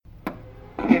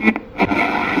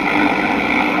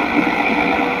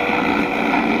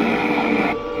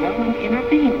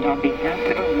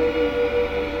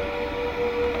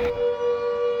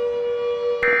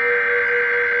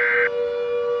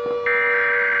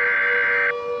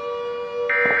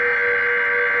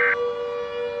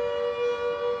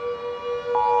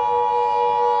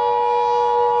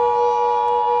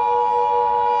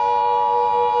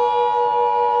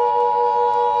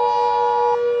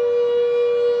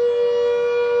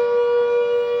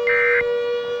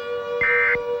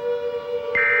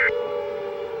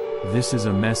This is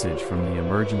a message from the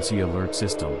emergency alert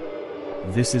system.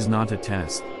 This is not a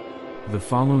test. The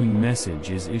following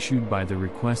message is issued by the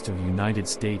request of United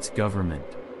States government.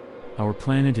 Our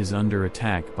planet is under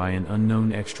attack by an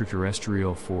unknown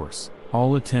extraterrestrial force.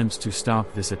 All attempts to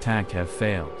stop this attack have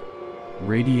failed.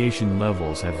 Radiation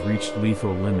levels have reached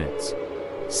lethal limits.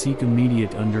 Seek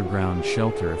immediate underground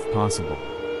shelter if possible.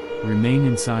 Remain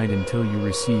inside until you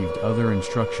received other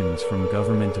instructions from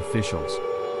government officials.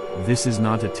 This is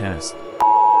not a test.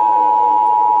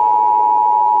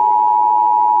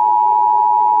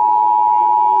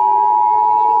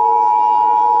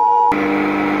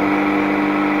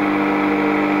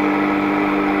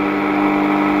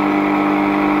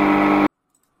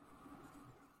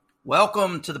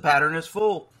 Welcome to The Pattern is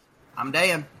Full. I'm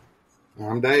Dan.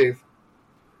 I'm Dave.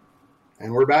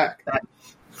 And we're back.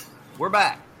 We're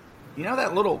back. You know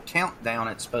that little countdown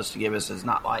it's supposed to give us is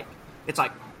not like, it's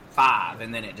like 5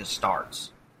 and then it just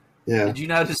starts. Yeah. Did you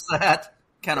notice that?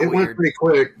 Kind of weird. It went pretty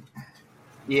quick.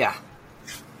 Yeah.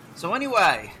 So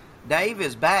anyway, Dave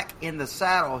is back in the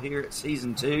saddle here at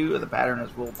season 2 of the Pattern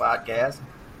is Full podcast.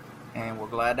 And we're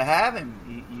glad to have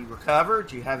him. You recovered?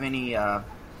 Do you have any, I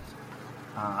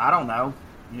don't know,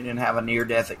 you didn't have a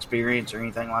near-death experience or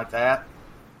anything like that?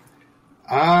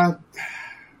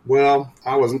 Well,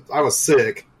 I was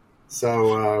sick.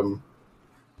 So,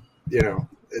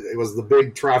 it was the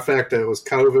big trifecta. It was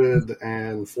COVID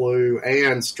and flu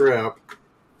and strep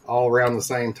all around the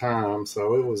same time.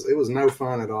 So it was no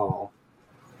fun at all.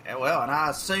 Yeah, well, and I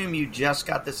assume you just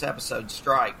got this episode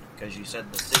striked because you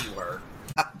said the C word.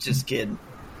 I'm just kidding.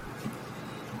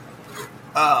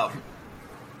 Well,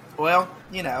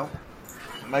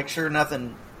 make sure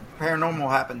nothing paranormal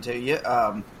happened to you.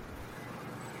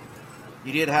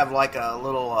 You did have like a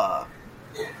little,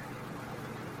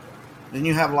 didn't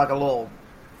you have like a little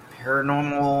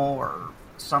paranormal or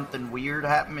something weird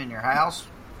happen in your house?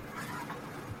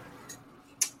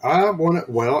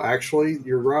 Well, actually,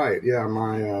 you're right. Yeah,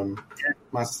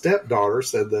 my stepdaughter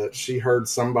said that she heard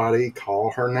somebody call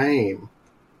her name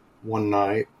one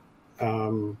night.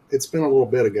 It's been a little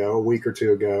bit ago, a week or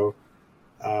two ago.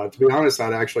 To be honest,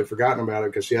 I'd actually forgotten about it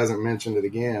because she hasn't mentioned it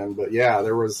again. But yeah,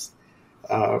 there was,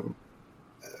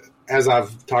 as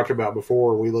I've talked about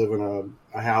before, we live in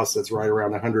a house that's right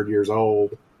around 100 years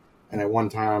old. And at one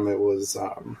time it was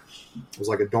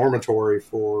like a dormitory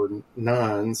for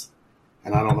nuns.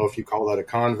 And I don't know if you call that a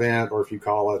convent or if you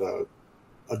call it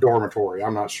a dormitory.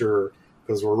 I'm not sure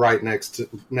because we're right next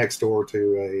door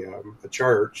to a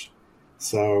church.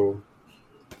 So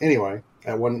anyway,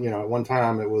 at one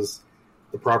time it was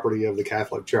the property of the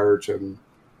Catholic Church, and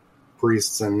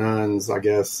priests and nuns, I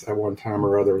guess, at one time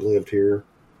or other lived here.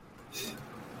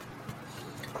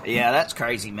 Yeah, that's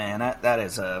crazy, man. That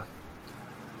is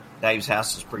Dave's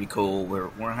house is pretty cool. We're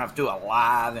gonna have to do a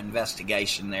live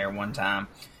investigation there one time,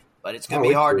 but it's gonna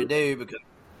be hard to do because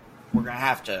we're gonna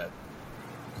have to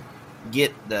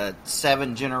get the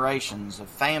 7 generations of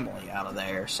family out of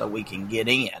there so we can get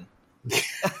in.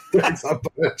 That's a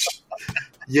bunch.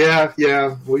 Yeah,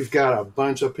 we've got a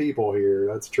bunch of people here.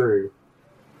 That's true.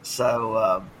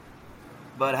 So,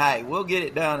 but hey, we'll get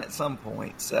it done at some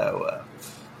point. So,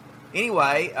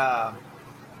 anyway,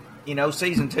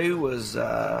 season 2 was,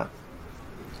 I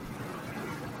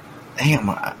don't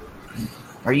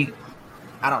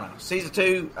know. Season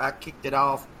 2, I kicked it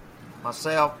off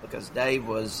myself because Dave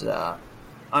was,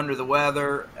 under the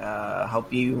weather.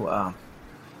 Hope you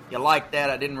like that.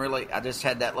 I just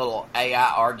had that little AI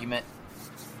argument.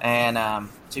 And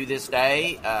to this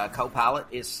day, Copilot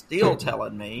is still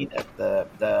telling me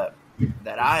that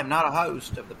that I am not a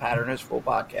host of the Pattern is Full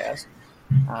podcast.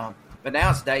 But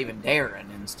now it's Dave and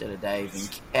Darren instead of Dave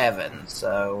and Kevin.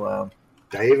 So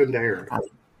Dave and Darren.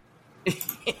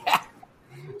 Yeah.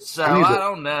 So I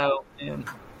don't know. And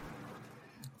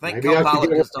I think maybe Copilot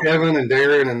I could get Kevin and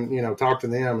Darren and talk to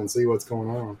them and see what's going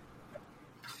on.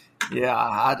 Yeah,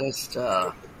 I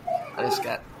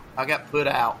got put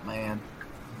out, man.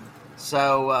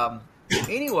 So,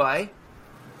 anyway,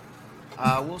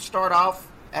 we'll start off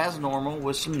as normal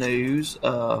with some news.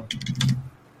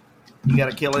 You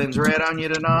got a Killian's Red on you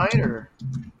tonight, or?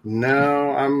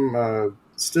 No, I'm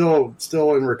still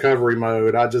in recovery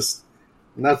mode.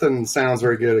 Nothing sounds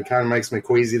very good. It kind of makes me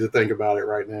queasy to think about it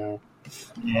right now.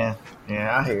 Yeah,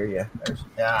 I hear you.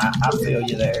 I feel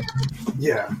you there.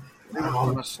 Yeah. I'm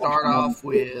going to start off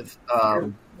with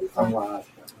our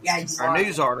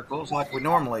news articles like we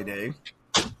normally do.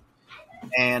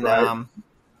 And, right.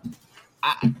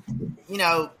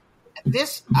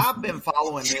 I've been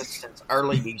following this since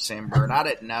early December, and I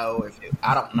don't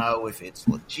know if it's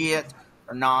legit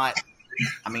or not.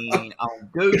 I mean, on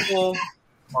Google,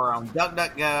 or on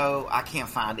DuckDuckGo. I can't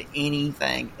find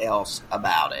anything else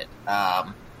about it.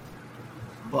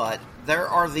 But there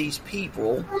are these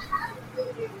people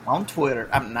on Twitter.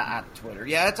 I'm not Twitter.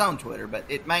 Yeah, it's on Twitter, but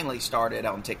it mainly started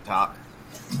on TikTok.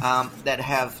 That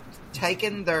have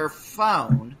taken their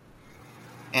phone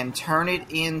and turn it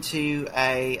into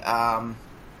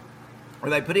or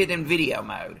they put it in video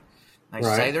mode. They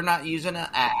say they're not using an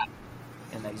app,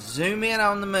 and they zoom in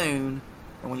on the moon,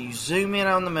 and when you zoom in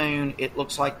on the moon, it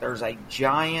looks like there's a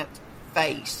giant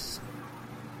face,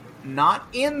 not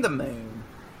in the moon,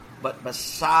 but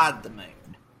beside the moon.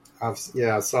 I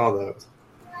saw those.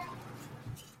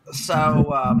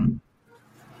 So,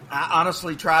 I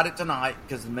honestly tried it tonight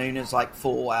because the moon is like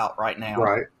full out right now.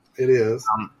 Right, it is.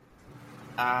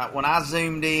 When I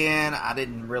zoomed in, I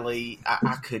didn't really,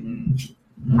 I couldn't,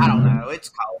 I don't know. It's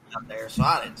cold out there, so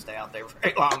I didn't stay out there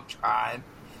very long trying.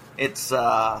 It's,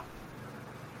 but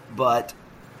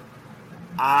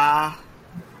I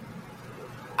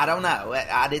don't know.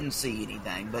 I didn't see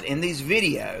anything, but in these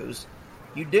videos,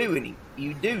 you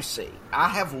do see. I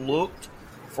have looked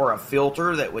for a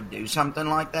filter that would do something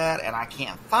like that, and I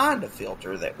can't find a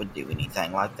filter that would do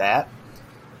anything like that.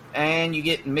 And you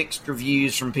get mixed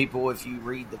reviews from people if you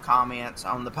read the comments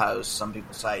on the post. Some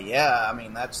people say, yeah, I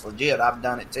mean, that's legit. I've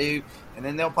done it too. And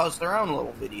then they'll post their own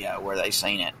little video where they've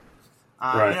seen it.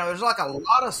 You know, there's like a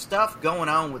lot of stuff going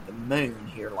on with the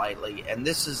moon here lately. And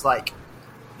this is like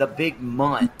the big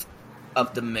month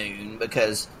of the moon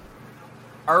because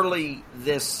early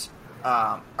this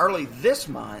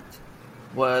month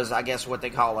was, I guess, what they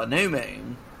call a new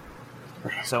moon.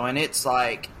 So, and it's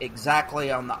like exactly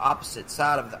on the opposite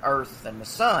side of the earth than the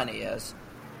sun is.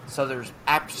 So there's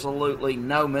absolutely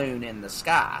no moon in the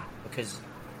sky because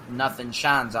nothing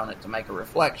shines on it to make a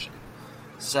reflection.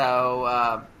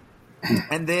 So,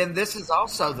 and then this is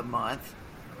also the month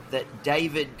that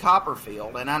David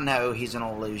Copperfield, and I know he's an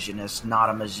illusionist, not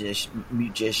a magician,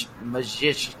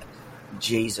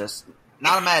 Jesus,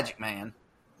 not a magic man.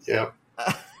 Yep.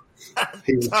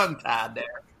 Tongue-tied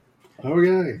there.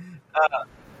 Okay.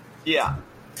 Yeah,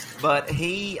 but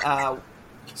he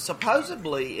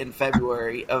supposedly in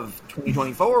February of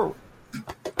 2024,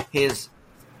 his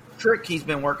trick he's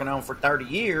been working on for 30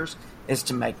 years is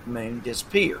to make the moon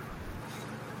disappear.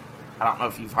 I don't know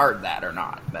if you've heard that or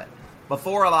not, but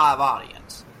before a live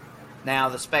audience. Now,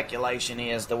 the speculation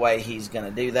is the way he's going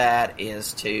to do that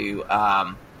is to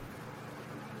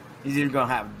he's either going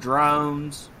to have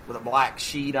drones with a black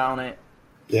sheet on it.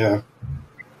 Yeah.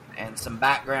 And some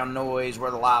background noise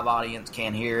where the live audience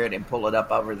can't hear it and pull it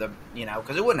up over the, you know,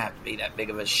 because it wouldn't have to be that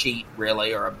big of a sheet,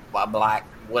 really, or a black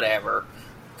whatever,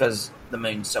 because the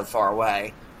moon's so far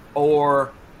away.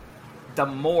 Or the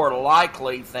more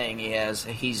likely thing is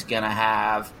he's going to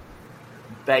have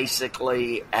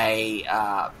basically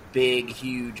a big,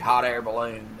 huge hot air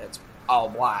balloon that's all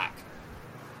black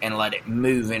and let it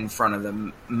move in front of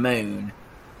the moon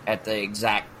at the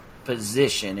exact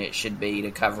position it should be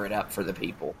to cover it up for the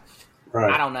people.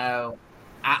 Right. I don't know.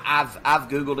 I've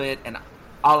Googled it, and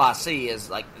all I see is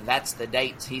like that's the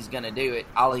dates he's going to do it.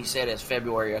 All he said is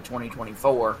February of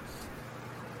 2024,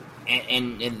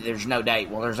 and there's no date.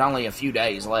 Well, there's only a few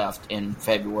days left in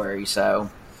February, so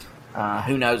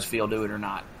who knows if he'll do it or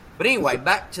not. But anyway,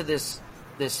 back to this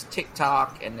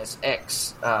TikTok and this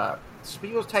X.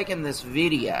 People's taking this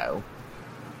video.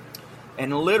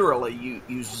 And literally,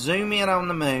 you zoom in on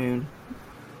the moon,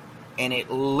 and it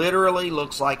literally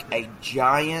looks like a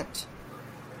giant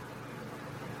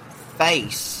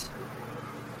face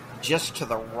just to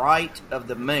the right of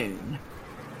the moon.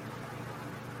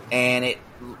 And it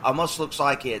almost looks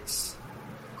like it's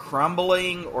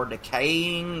crumbling or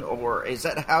decaying, or is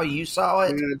that how you saw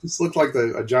it? Yeah, it just looked like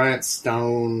a giant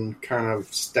stone kind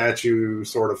of statue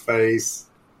sort of face.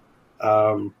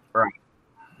 Right.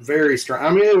 Very strange.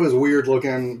 I mean, it was weird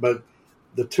looking, but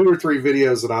the 2 or 3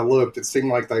 videos that I looked, it seemed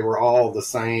like they were all the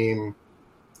same,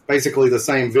 basically the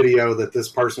same video that this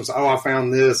person was, I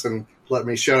found this and let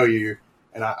me show you.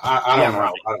 And I don't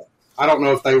know. Right. I don't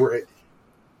know if they were,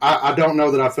 I don't know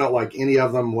that I felt like any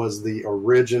of them was the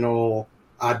original,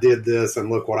 I did this and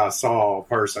look what I saw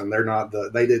person. They're not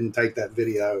they didn't take that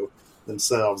video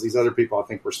themselves. These other people, I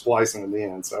think, were splicing it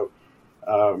in. So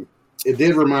it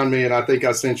did remind me, and I think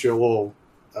I sent you a little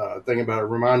thing about it,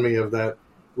 remind me of that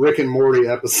Rick and Morty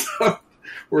episode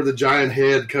where the giant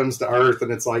head comes to Earth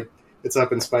and it's like it's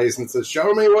up in space and it says,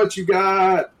 "Show me what you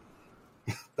got."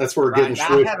 That's where getting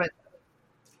Shrimpy.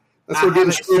 That's where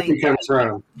getting Shrimpy comes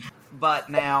from. But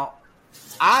now,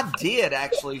 I did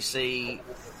actually see,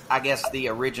 I guess, the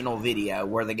original video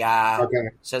where the guy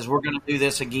says, "We're going to do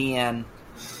this again."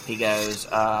 He goes,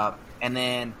 and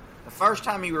then The first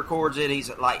time he records it,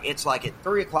 it's like at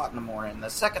 3 o'clock in the morning. The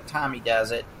second time he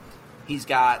does it, he's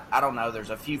got, I don't know, there's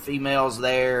a few females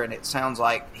there, and it sounds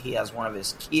like he has one of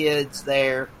his kids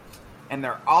there, and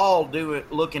they're all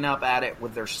looking up at it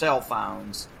with their cell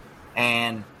phones,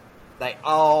 and they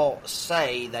all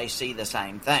say they see the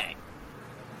same thing.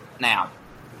 Now,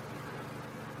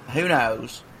 who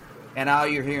knows? And all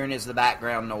you're hearing is the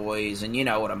background noise, and you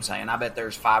know what I'm saying. I bet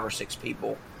there's 5 or 6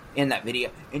 people in that video,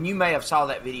 and you may have saw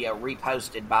that video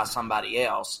reposted by somebody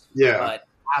else. Yeah. But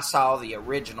I saw the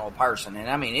original person, and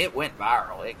I mean, it went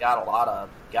viral. It got a lot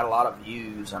of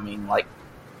views. I mean, like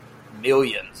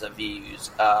millions of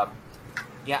views.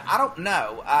 Yeah, I don't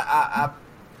know. I've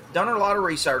done a lot of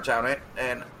research on it,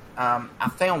 and I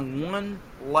found one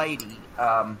lady.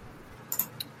 Man,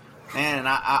 and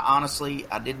I honestly,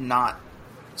 I did not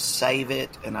save it,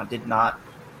 and I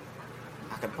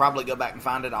could probably go back and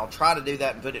find it. I'll try to do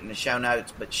that and put it in the show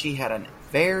notes. But she had a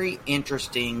very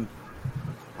interesting,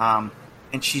 and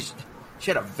she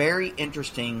had a very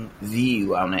interesting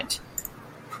view on it,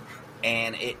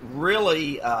 and it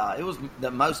really, it was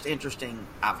the most interesting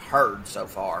I've heard so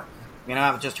far. You know,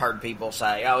 I've just heard people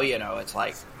say, "Oh, you know, it's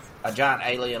like a giant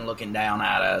alien looking down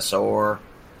at us," or,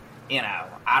 you know,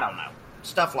 I don't know,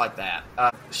 stuff like that.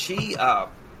 She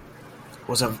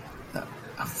was a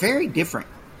very different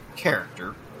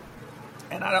character,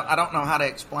 and I don't know how to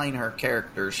explain her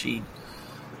character.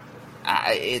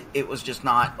 It was just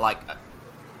not like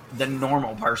the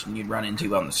normal person you'd run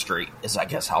into on the street, is I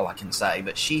guess all I can say.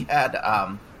 But she had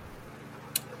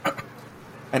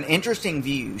an interesting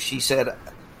view. She said,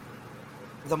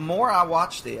 the more I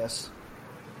watch this,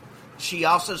 she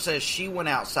also says she went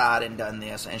outside and done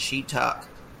this, and she took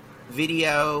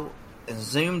video and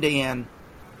zoomed in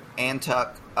and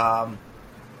took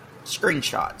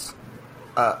screenshots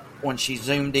when she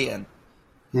zoomed in.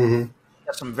 Mm-hmm.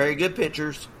 Got some very good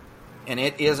pictures, and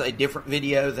it is a different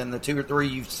video than the 2 or 3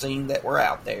 you've seen that were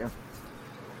out there.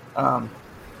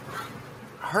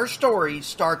 Her story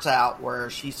starts out where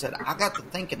she said, I got to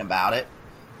thinking about it,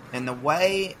 and the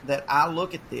way that I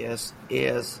look at this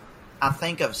is I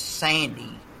think of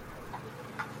Sandy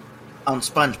on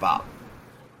SpongeBob.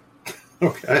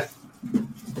 Okay.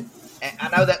 And I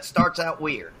know that starts out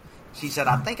weird. She said,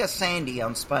 I think of Sandy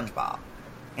on SpongeBob.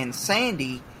 And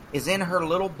Sandy is in her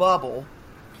little bubble,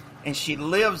 and she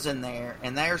lives in there,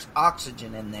 and there's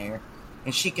oxygen in there,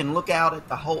 and she can look out at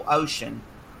the whole ocean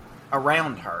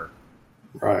around her.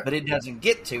 Right. But it doesn't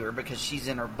get to her because she's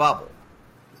in her bubble.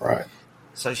 Right.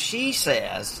 So she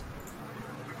says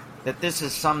that this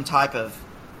is some type of,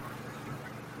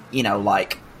 you know,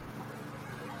 like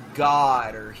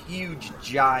God or huge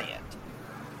giant.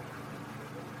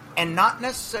 And not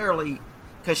necessarily,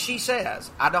 because she says,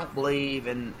 I don't believe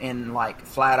in like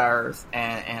flat earth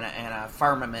and a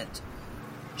firmament.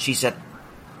 She said,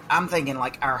 I'm thinking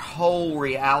like our whole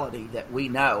reality that we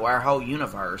know, our whole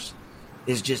universe,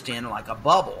 is just in like a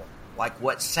bubble, like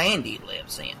what Sandy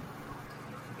lives in.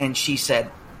 And she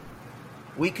said,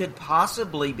 we could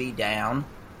possibly be down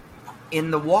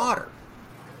in the water.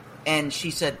 And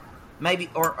she said, maybe,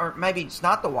 or maybe it's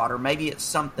not the water, maybe it's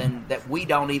something that we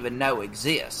don't even know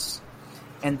exists.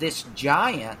 And this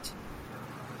giant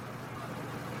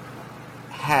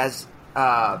has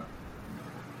died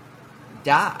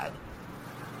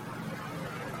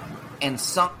and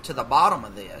sunk to the bottom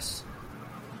of this,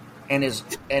 and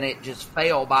it just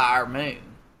fell by our moon.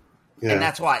 Yeah. And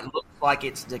that's why it looks like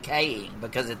it's decaying,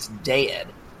 because it's dead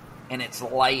and it's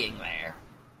laying there.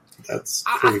 That's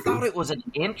I thought it was an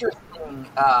interesting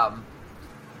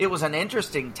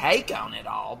take on it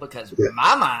all, because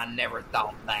my mind never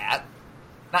thought that.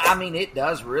 Now, I mean, it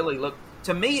does really look,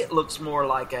 to me, it looks more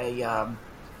like a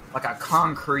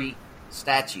concrete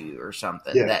statue or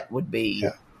something that would be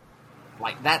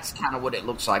like, that's kind of what it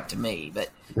looks like to me. But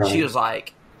she was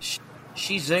like,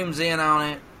 she zooms in on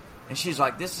it, and she's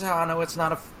like, this is how I know it's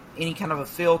not any kind of a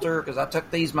filter, because I took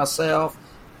these myself.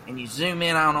 And you zoom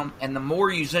in on them, and the more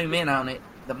you zoom in on it,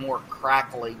 the more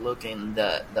crackly looking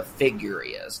the figure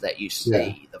is that you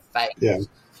see, the face. Yeah.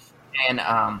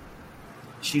 And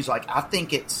she's like, I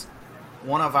think it's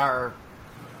one of our,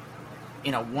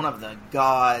 one of the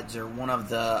gods, or one of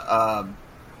the, I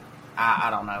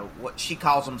don't know, what she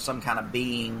calls them, some kind of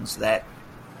beings that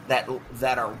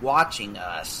are watching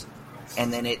us,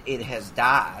 and then it has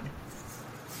died.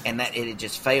 And that it had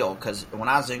just failed, because when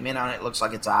I zoom in on it, it looks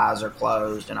like its eyes are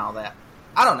closed and all that.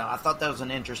 I don't know. I thought that was an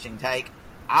interesting take.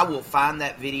 I will find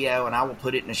that video, and I will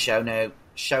put it in the show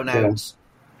notes,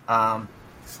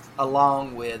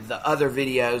 along with the other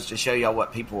videos to show y'all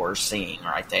what people are seeing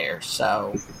right there.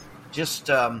 So, just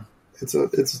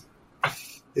it's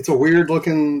It's a weird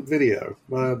looking video,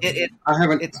 but I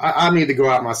haven't. I need to go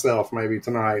out myself maybe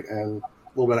tonight, and a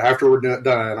little bit after we're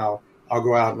done, I'll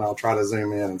go out and I'll try to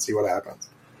zoom in and see what happens.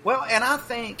 Well, and I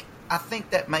think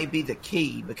that may be the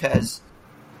key, because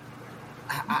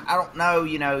I don't know.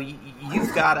 You know,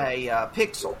 you've got a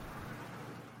Pixel,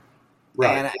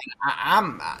 right?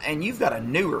 And you've got a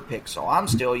newer Pixel. I'm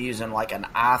still using like an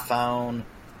iPhone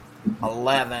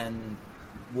 11.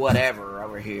 Whatever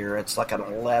over here, it's like an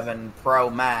 11 Pro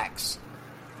Max.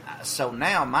 So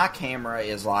now my camera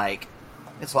is like,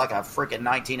 it's like a freaking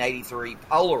 1983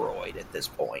 Polaroid at this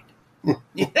point.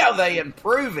 You know, they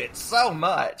improve it so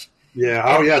much. Yeah.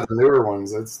 Oh, yeah. The newer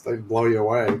ones, they blow you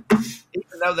away.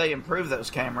 Even though they improve those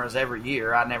cameras every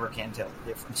year, I never can tell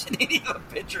the difference in any of the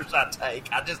pictures I take.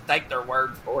 I just take their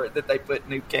word for it that they put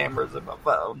new cameras in my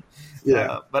phone.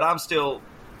 Yeah. But I'm still.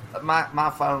 My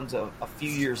phone's a few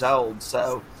years old,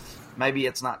 so maybe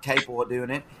it's not capable of doing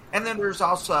it. And then there's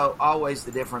also always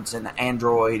the difference in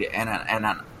Android and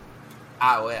an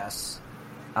iOS.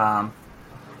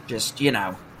 Just, you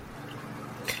know.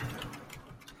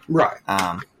 Right.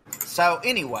 So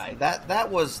anyway,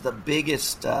 that was the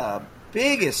biggest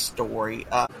story.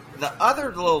 The other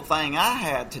little thing I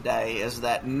had today is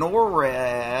that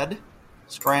NORAD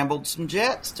scrambled some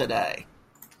jets today.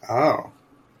 Oh.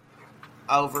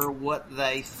 Over what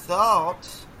they thought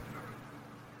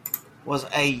was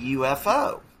a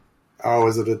UFO. Oh,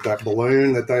 is it that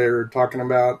balloon that they were talking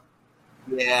about?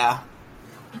 Yeah.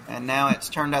 And now it's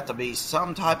turned out to be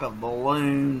some type of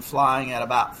balloon flying at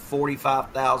about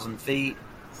 45,000 feet.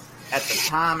 At the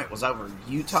time, it was over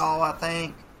Utah, I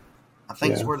think.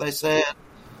 Is where they said.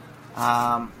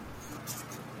 The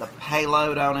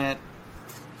payload on it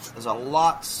is a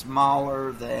lot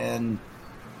smaller than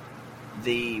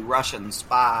the Russian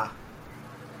spy.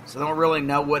 So they don't really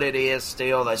know what it is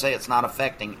still. They say it's not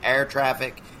affecting air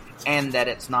traffic and that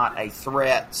it's not a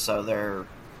threat,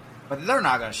 but they're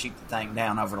not going to shoot the thing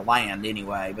down over the land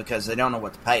anyway, because they don't know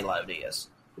what the payload is.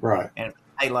 Right. And if the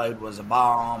payload was a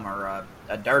bomb or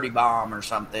a dirty bomb or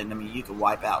something, I mean, you could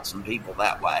wipe out some people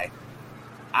that way.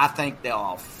 I think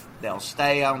they'll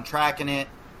stay on tracking it,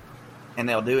 and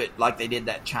they'll do it like they did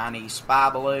that Chinese spy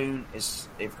balloon.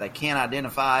 If they can't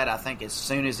identify it, I think as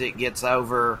soon as it gets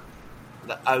over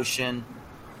the ocean,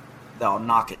 they'll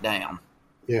knock it down.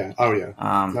 Yeah. Oh, yeah.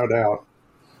 No doubt.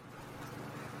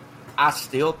 I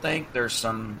still think there's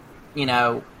some, you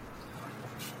know,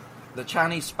 the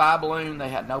Chinese spy balloon, they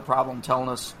had no problem telling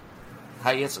us,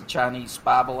 hey, it's a Chinese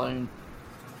spy balloon.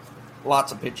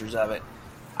 Lots of pictures of it.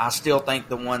 I still think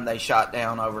the one they shot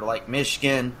down over Lake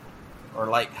Michigan or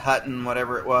Lake Hutton,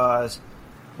 whatever it was,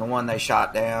 the one they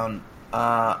shot down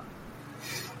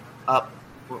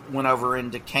went over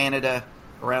into Canada,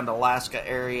 around Alaska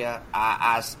area.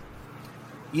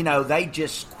 You know, they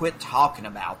just quit talking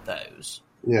about those.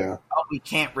 Yeah. Oh, we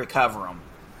can't recover them.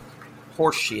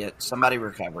 Horse shit. Somebody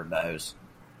recovered those.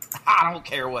 I don't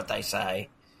care what they say.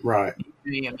 Right. I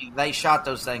mean, they shot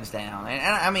those things down. And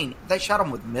I mean, they shot them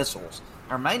with missiles.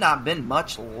 There may not have been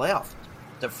much left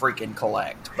to freaking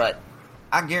collect, but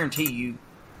I guarantee you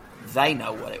they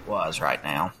know what it was right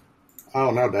now.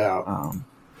 Oh, no doubt.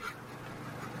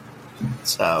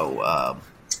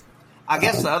 I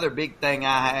guess the other big thing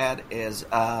I had is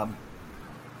a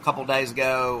couple days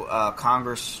ago,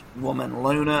 Congresswoman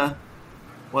Luna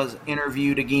was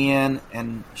interviewed again,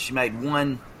 and she made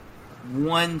one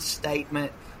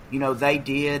statement. You know, they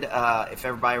did, if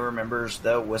everybody remembers,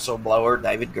 the whistleblower,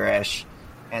 David Grush,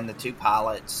 and the three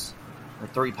pilots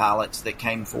that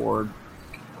came forward.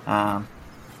 And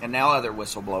now other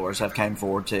whistleblowers have came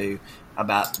forward, too,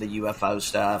 about the UFO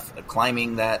stuff,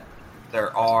 claiming that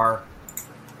there are...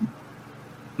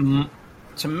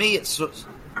 To me,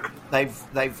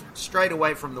 they've strayed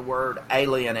away from the word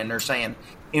alien, and they're saying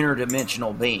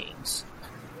interdimensional beings.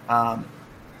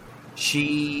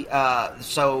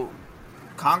 So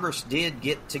Congress did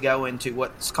get to go into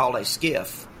what's called a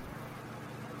SCIF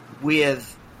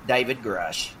with David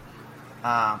Grush.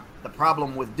 The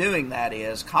problem with doing that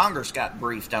is Congress got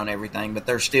briefed on everything, but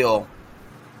it's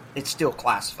still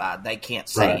classified. They can't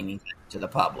say anything to the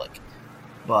public.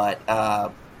 But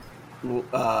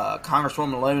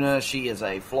Congresswoman Luna, she is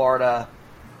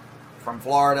from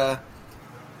Florida.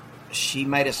 She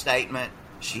made a statement.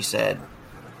 She said,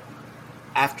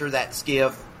 after that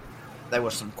SCIF, there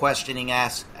was some questioning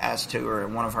asked to her,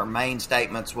 and one of her main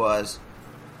statements was,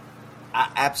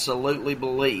 I absolutely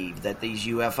believe that these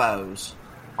UFOs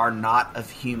are not of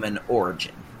human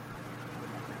origin.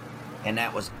 And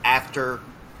that was after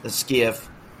the SCIF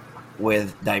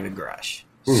with David Grush.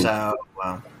 So,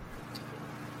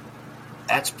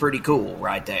 that's pretty cool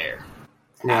right there.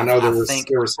 I mean, I know there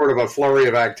was sort of a flurry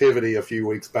of activity a few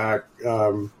weeks back,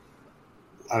 and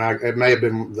it may have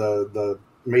been the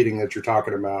meeting that you're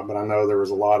talking about, but I know there was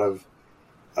a lot of.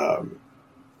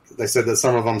 They said that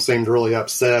some of them seemed really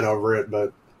upset over it,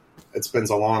 but it's been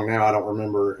so long now, I don't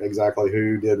remember exactly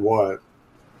who did what.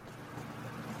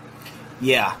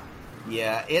 Yeah.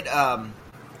 It,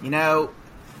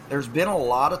 there's been a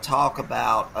lot of talk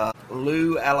about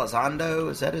Lou Elizondo.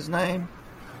 Is that his name?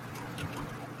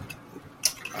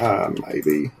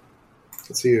 Maybe.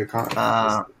 Is he a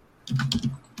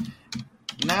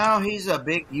No, he's a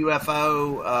big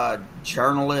UFO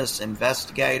journalist,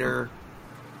 investigator.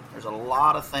 There's a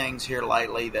lot of things here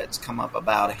lately that's come up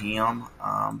about him.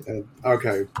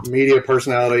 Okay. Media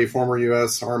personality, former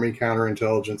U.S. Army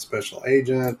counterintelligence special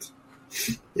agent.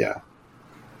 Yeah.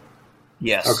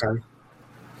 Yes. Okay.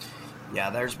 Yeah,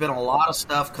 there's been a lot of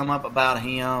stuff come up about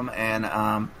him,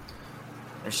 and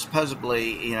there's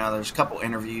supposedly, there's a couple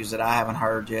interviews that I haven't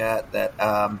heard yet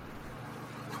that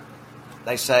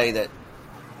they say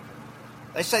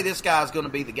this guy's going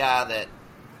to be the guy that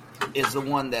is the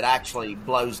one that actually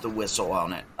blows the whistle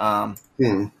on it, on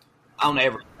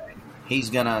everything.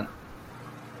 He's gonna,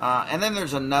 and then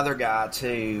there's another guy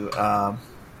too. God,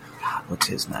 what's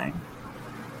his name?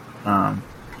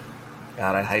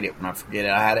 God, I hate it when I forget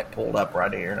it. I had it pulled up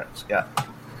right here, and it's got,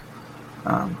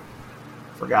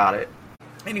 forgot it.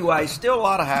 Anyway, still a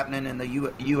lot of happening in the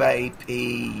UAP,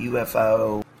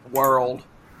 UFO world.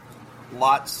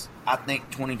 Lots. I think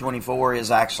 2024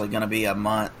 is actually going to be a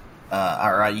month.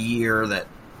 Or a year that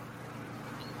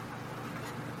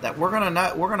we're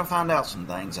gonna find out some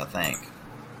things. I think.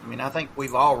 I mean, I think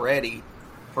we've already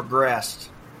progressed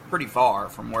pretty far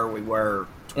from where we were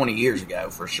 20 years ago,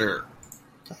 for sure.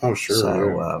 Oh, sure.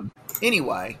 So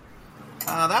anyway,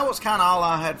 that was kind of all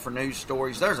I had for news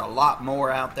stories. There's a lot more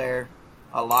out there.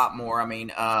 A lot more. I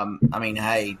mean,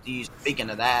 hey, speaking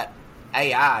of that,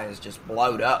 AI is just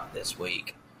blowed up this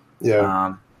week.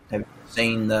 Yeah. Have you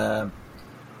seen the?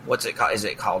 What's it called? Is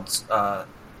it called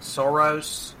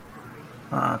Soros?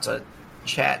 It's a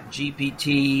Chat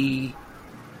GPT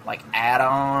like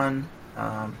add-on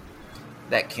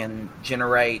that can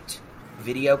generate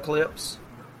video clips.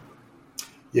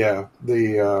 Yeah,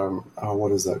 the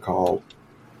what is that called?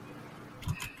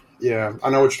 Yeah,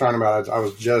 I know what you're talking about. I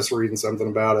was just reading something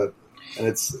about it, and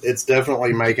it's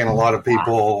definitely making a lot of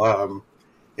people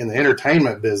in the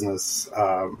entertainment business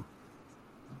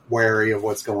wary of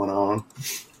what's going on.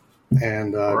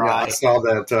 And right. I saw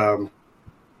that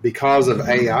because of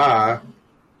AI,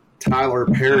 Tyler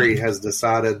Perry has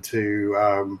decided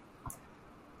to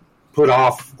put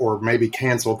off or maybe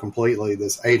cancel completely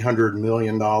this $800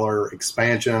 million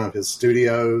expansion of his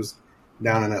studios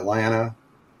down in Atlanta.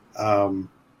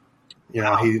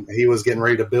 He was getting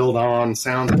ready to build on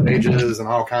sound stages and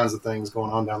all kinds of things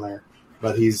going on down there.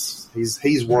 But he's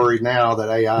worried now that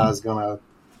AI is going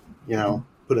to,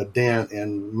 put a dent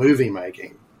in movie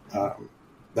making.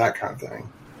 That kind of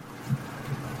thing.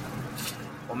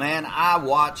 Well, man, I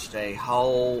watched a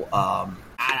whole, a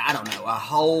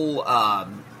whole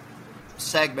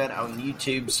segment on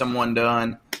YouTube someone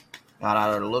done. God,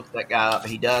 I ought to look that guy up.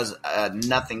 He does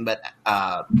nothing but,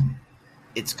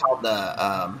 it's called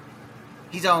the,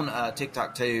 he's on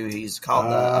TikTok too. He's called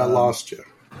I lost you.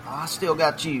 I still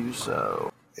got you,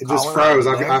 so. It just froze.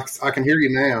 I can hear you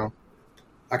now.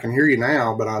 But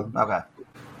Okay.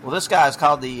 Well, this guy's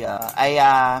called the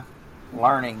AI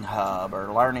Learning Hub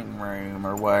or Learning Room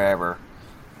or wherever.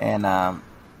 And,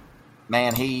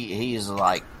 man, he's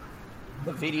like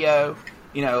the video,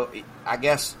 I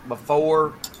guess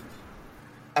before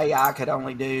AI could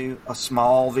only do a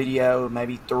small video,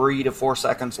 maybe 3 to 4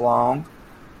 seconds long.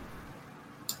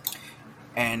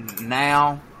 And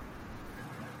now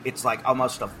it's like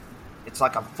it's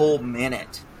like a full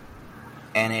minute,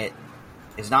 and it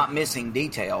is not missing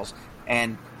details.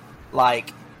 And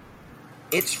like,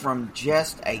 it's from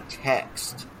just a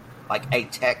text, like a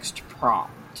text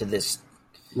prompt to this,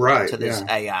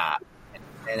 AI,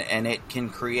 and it can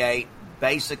create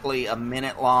basically a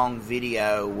minute-long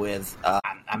video with.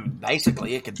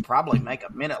 Basically, it could probably make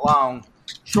a minute-long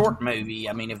short movie.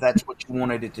 I mean, if that's what you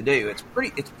wanted it to do, it's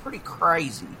pretty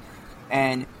crazy.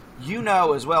 And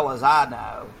as well as I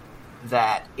know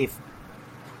that if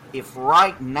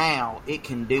right now it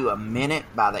can do a minute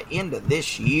by the end of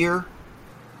this year,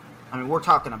 I mean, we're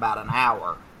talking about an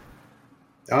hour.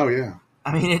 Oh, yeah.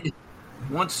 I mean,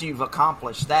 once you've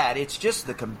accomplished that, it's just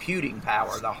the computing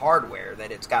power, the hardware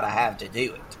that it's got to have to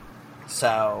do it.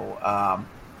 So,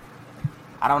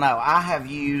 I don't know. I have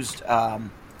used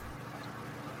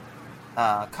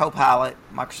Copilot,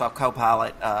 Microsoft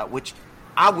Copilot, which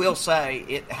I will say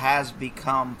it has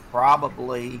become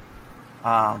probably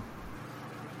right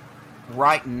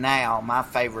now my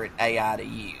favorite AI to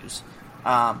use.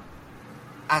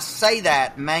 I say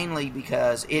that mainly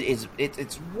because it's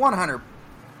 100%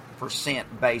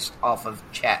 based off of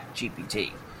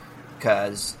ChatGPT,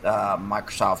 because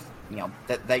Microsoft,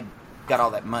 that they got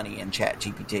all that money in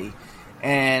ChatGPT,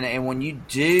 and when you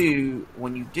do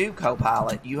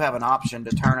Copilot, you have an option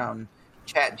to turn on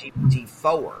ChatGPT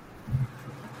 4,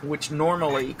 which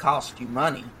normally costs you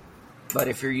money, but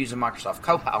if you're using Microsoft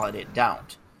Copilot, it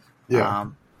don't. Yeah.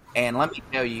 And let me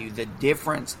tell you, the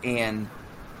difference in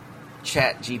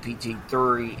ChatGPT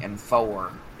 3 and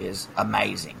 4 is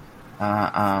amazing.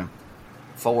 4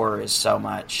 is so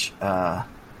much,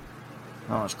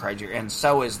 it's crazier, and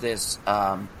so is this.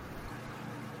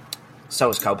 So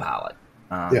is Copilot.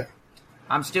 Yeah.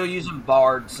 I'm still using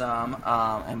Bard some,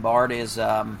 and Bard is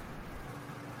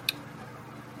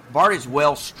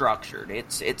well structured.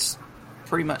 It's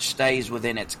pretty much stays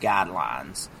within its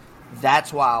guidelines.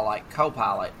 That's why I like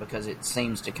Copilot, because it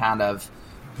seems to kind of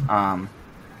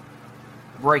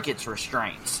break its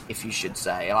restraints, if you should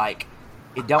say. Like,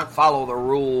 it don't follow the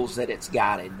rules that it's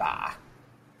guided by.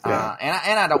 Yeah.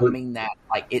 And I don't mean that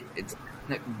like it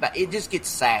just gets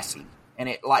sassy, and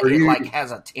it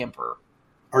has a temper.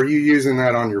 Are you using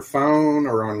that on your phone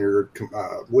or on your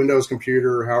Windows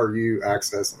computer? How are you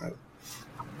accessing it?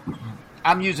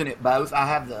 I'm using it both. I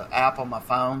have the app on my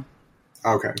phone.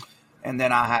 Okay. And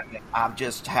then I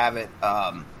just have it,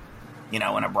 in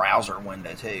a browser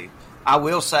window too. I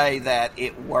will say that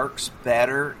it works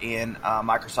better in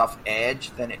Microsoft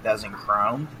Edge than it does in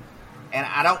Chrome. And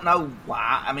I don't know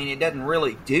why. I mean, it doesn't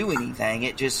really do anything.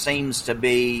 It just seems to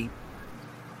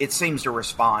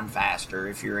respond faster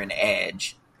if you're in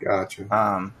Edge. Gotcha.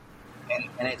 And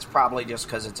it's probably just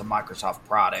because it's a Microsoft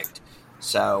product.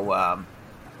 So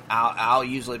I'll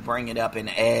usually bring it up in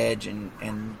Edge,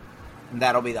 and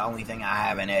that'll be the only thing I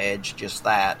have in Edge, just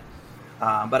that.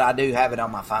 But I do have it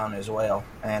on my phone as well,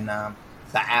 and the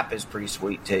app is pretty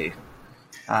sweet too.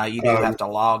 You do have to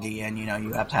log in, you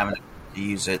have to have an app to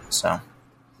use it.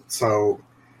 So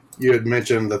you had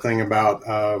mentioned the thing about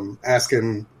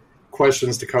asking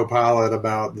questions to Copilot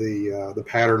about the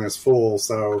pattern is full.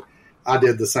 So I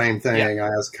did the same thing. Yeah. I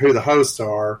asked who the hosts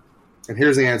are, and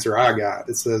here's the answer I got.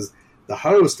 It says the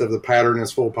host of the Pattern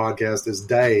is Full podcast is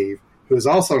Dave, who is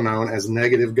also known as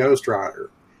Negative Ghostwriter.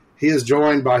 He is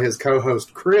joined by his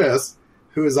co-host Chris,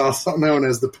 who is also known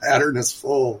as The Pattern is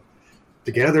Full.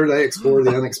 Together they explore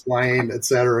the unexplained, et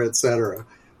cetera, et cetera.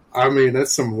 I mean,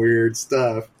 that's some weird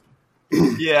stuff.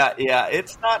 Yeah,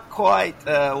 it's not quite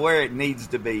where it needs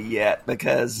to be yet,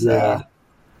 because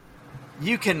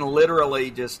you can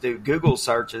literally just do Google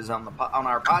searches on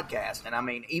our podcast, and I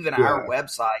mean, even our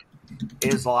website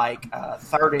is like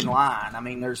third in line. I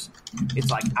mean, it's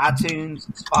like iTunes,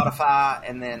 Spotify,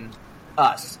 and then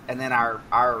us, and then our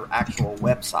actual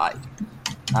website,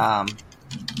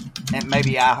 and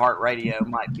maybe iHeartRadio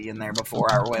might be in there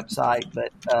before our website,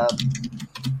 but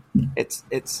it's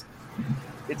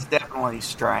definitely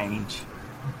strange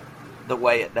the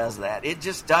way it does that. It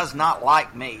just does not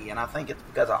like me, and I think it's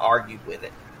because I argued with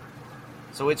it.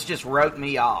 So it's just wrote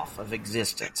me off of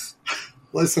existence.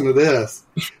 Listen to this.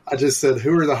 I just said,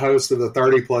 who are the hosts of the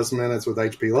 30-plus Minutes with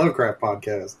H.P. Lovecraft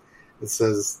podcast? It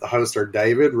says the hosts are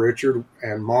David, Richard,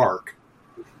 and Mark.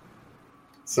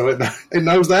 So it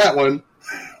knows that one.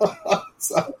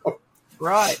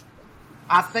 Right.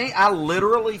 I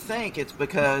literally think it's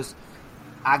because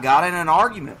I got in an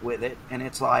argument with it, and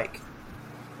it's like,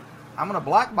 I'm going to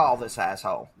blackball this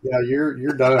asshole. Yeah, you're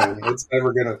done.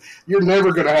 You're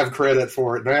never gonna have credit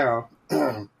for it now.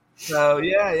 So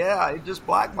yeah, it just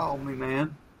blackballed me,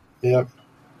 man. Yep.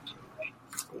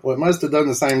 Well, it must have done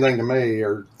the same thing to me,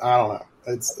 or I don't know.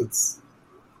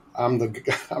 I'm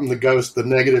the ghost, the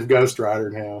negative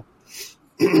ghostwriter now.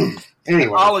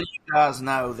 Anyway, all of you guys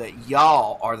know that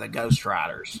y'all are the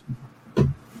ghostwriters.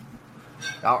 Y'all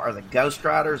are the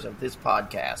ghostwriters of this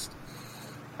podcast.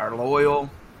 Our loyal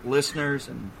listeners,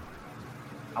 and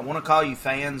I want to call you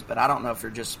fans, but I don't know if you're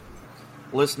just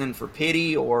listening for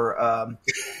pity or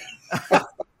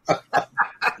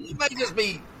you may just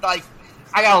be like,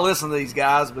 I gotta listen to these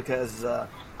guys because I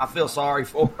feel sorry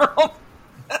for them.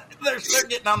 they're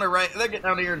getting on they're getting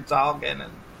on here and talking,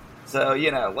 and so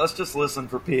let's just listen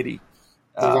for pity.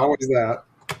 There's always that.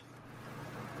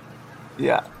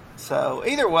 Yeah. So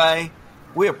either way,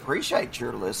 we appreciate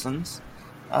your listens,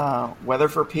 whether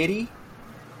for pity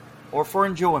or for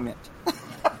enjoyment.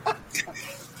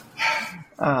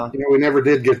 We never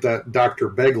did get that Dr.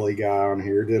 Begley guy on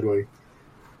here, did we?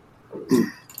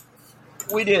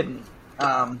 We didn't.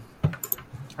 And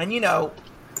And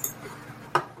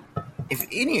if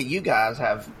any of you guys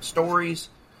have stories,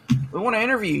 we want to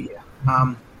interview you.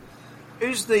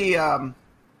 Who's the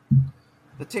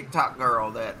TikTok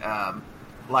girl, that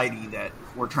lady that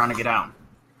we're trying to get out?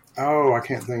 Oh, I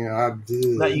can't think of. I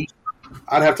did.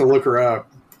 I'd have to look her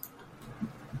up.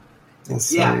 Let's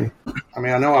see. I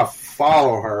mean, I know I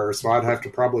follow her, so I'd have to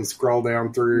probably scroll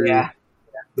down through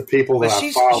the people that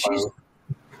I follow.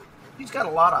 She's got a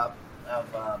lot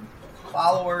of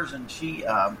followers, and she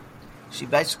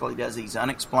basically does these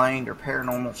unexplained or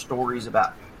paranormal stories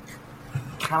about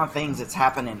kind of things that's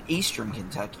happened in eastern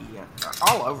Kentucky,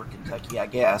 all over Kentucky, I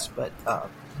guess, but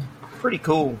pretty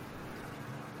cool.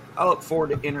 I look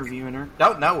forward to interviewing her.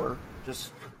 Don't know her,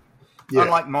 just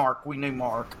unlike Mark, we knew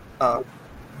Mark. And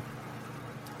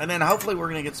then hopefully we're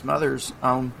going to get some others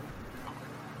on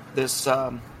this.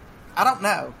 I don't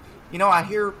know. I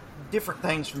hear different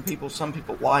things from people. Some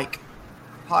people like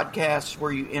podcasts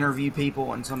where you interview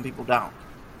people, and some people don't.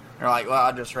 They're like, well,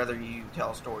 I'd just rather you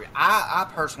tell a story. I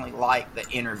personally like the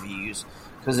interviews,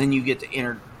 because then you get to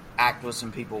interact with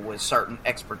some people with certain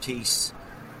expertise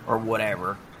or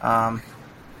whatever. I'm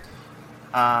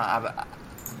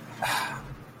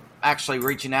actually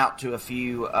reaching out to a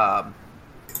few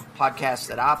podcasts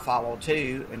that I follow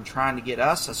too, and trying to get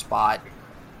us a spot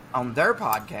on their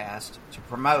podcast to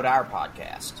promote our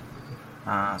podcast.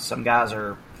 Some guys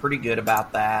are pretty good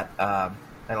about that.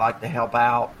 They like to help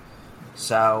out.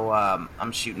 So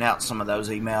I'm shooting out some of those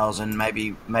emails, and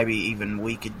maybe even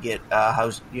we could get a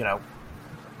host,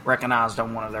 recognized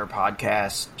on one of their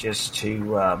podcasts, just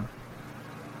to, I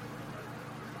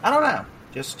don't know,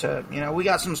 just to, we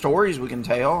got some stories we can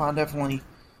tell. I definitely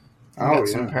got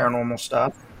some paranormal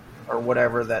stuff or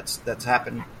whatever that's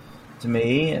happened to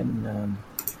me, and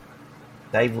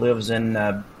Dave lives in,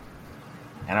 the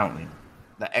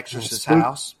Exorcist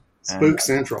house. Spook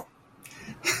Central.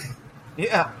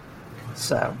 Yeah.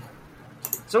 So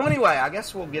anyway, I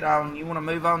guess we'll get on. You want to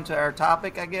move on to our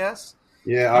topic, I guess?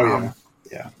 Yeah.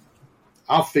 Yeah.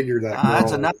 I'll figure that.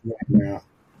 That's enough.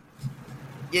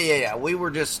 Yeah. We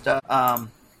were just. I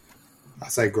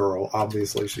say girl.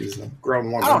 Obviously, she's a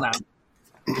grown woman. I don't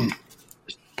know.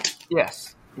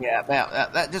 Yes. Yeah.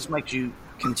 That just makes you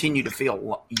continue to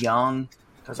feel young,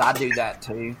 because I do that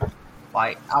too.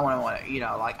 Like, I want to,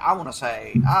 I want to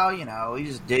say, oh,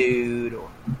 he's a dude, or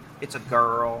it's a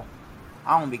girl.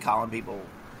 I don't want to be calling people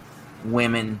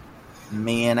women,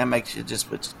 men. That makes you just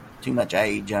put too much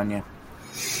age on you.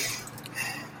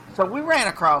 So we ran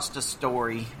across a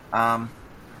story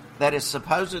that is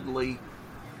supposedly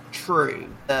true.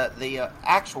 The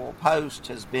actual post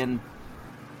has been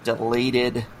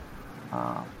deleted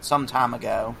some time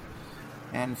ago,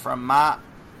 and from my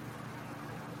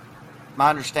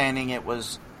understanding, it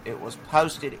was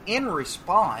posted in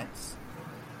response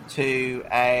to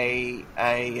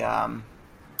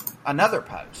another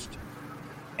post,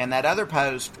 and that other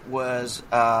post was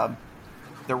the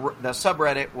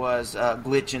subreddit was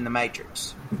Glitch in the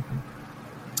Matrix,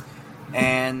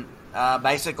 and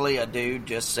basically a dude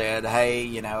just said, hey,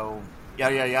 yada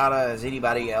yada yada, has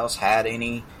anybody else had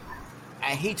any?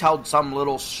 And he told some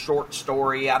little short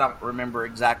story. I don't remember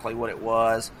exactly what it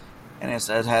was, and it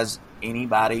says, has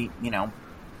anybody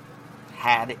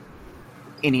had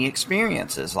any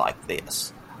experiences like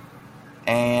this?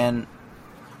 And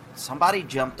somebody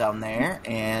jumped on there,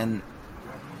 and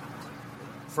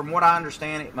from what I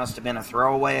understand, it must have been a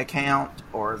throwaway account,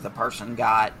 or the person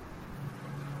got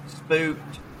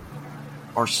spooked,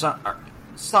 or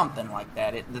something like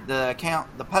that.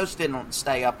 The post didn't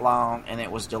stay up long, and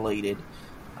it was deleted.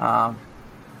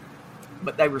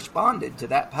 But they responded to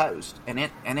that post, and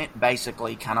it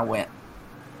basically kind of went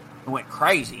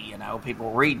crazy.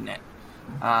 People reading it.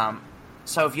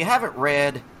 So if you haven't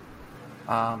read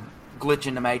Glitch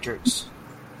in the Matrix,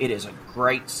 it is a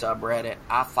great subreddit.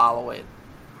 I follow it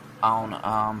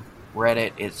on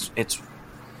Reddit.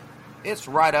 It's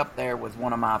right up there with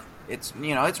one of my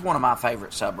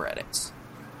favorite subreddits.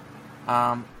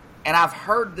 And I've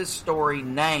heard this story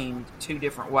named two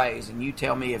different ways, and you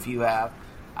tell me if you have.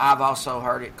 I've also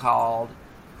heard it called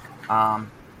A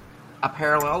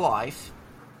Parallel Life.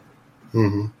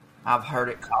 Mm-hmm. I've heard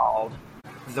it called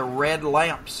The Red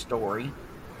Lamp Story.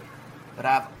 But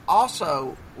I've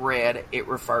also read it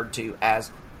referred to as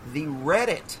The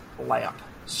Reddit Lamp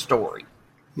Story.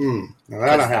 Now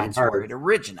that I haven't heard. Where it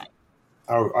originated.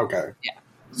 Oh, okay. Yeah.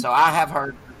 So I have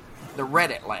heard The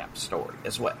Reddit Lamp Story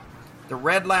as well. The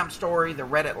Red Lamp Story, The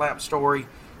Reddit Lamp Story,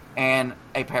 and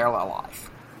A Parallel Life.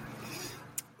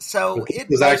 So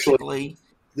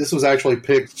this was actually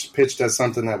pitched as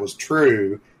something that was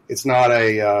true. It's not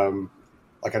a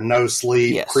like a no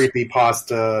sleep Yes. creepy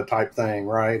pasta type thing,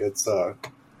 right? It's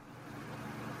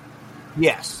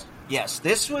Yes.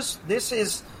 This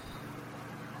is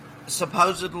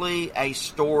supposedly a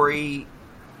story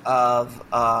of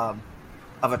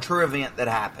a true event that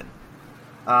happened.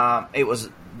 It was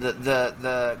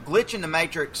the glitch in the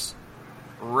Matrix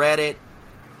Reddit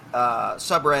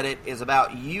subreddit is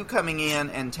about you coming in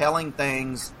and telling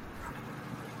things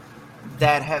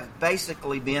that have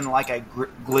basically been like a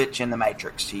glitch in the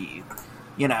Matrix to you.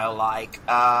 You know, like,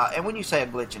 and when you say a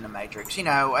glitch in the Matrix, you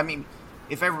know, I mean,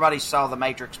 if everybody saw the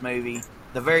Matrix movie,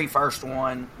 the very first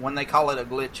one, when they call it a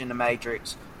glitch in the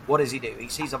Matrix, what does he do? He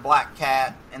sees a black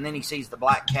cat, and then he sees the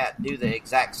black cat do the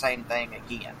exact same thing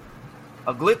again.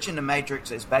 A glitch in the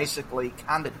Matrix is basically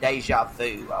kind of deja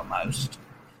vu almost.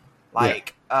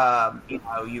 Like, you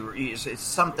know, it's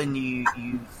something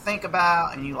you think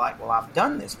about, and you're like, well, I've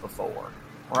done this before,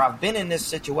 or I've been in this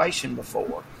situation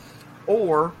before.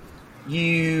 Or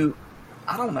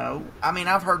I don't know. I mean,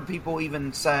 I've heard people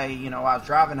even say, you know, I was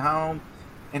driving home,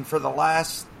 and for the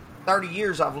last 30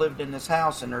 years I've lived in this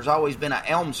house, and there's always been an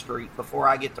Elm Street before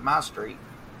I get to my street,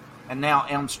 and now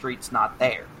Elm Street's not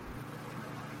there.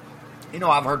 You know,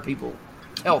 I've heard people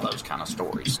tell those kind of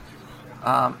stories.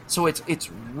 So it's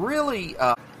really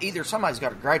either somebody's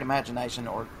got a great imagination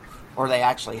or they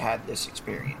actually had this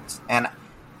experience. And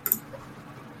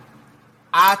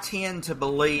I tend to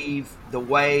believe the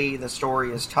way the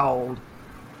story is told.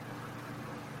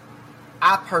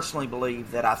 I personally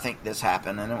believe that I think this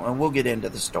happened, and we'll get into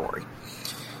the story.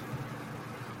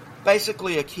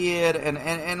 Basically, a kid,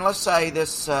 and let's say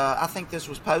this, I think this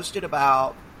was posted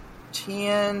about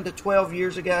 10 to 12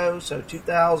 years ago, so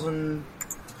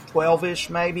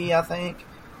 2012-ish maybe, I think,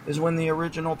 is when the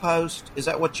original post. Is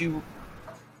that what you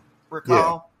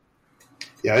recall?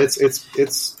 Yeah, it's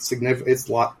significant. It's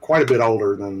quite a bit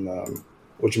older than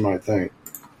what you might think.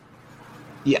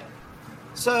 Yeah.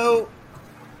 So,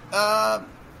 and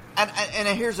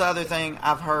here's the other thing.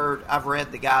 I've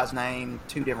read the guy's name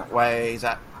two different ways.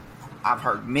 I've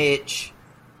heard Mitch,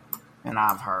 and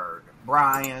I've heard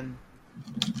Brian.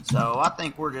 So I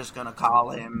think we're just going to call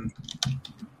him.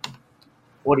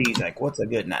 What do you think? What's a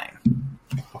good name?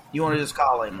 You want to just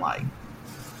call him like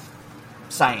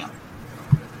Sam?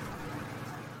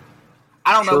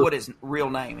 I don't know what his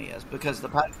real name is because the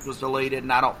post was deleted,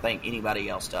 and I don't think anybody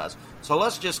else does. So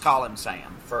let's just call him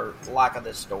Sam for lack of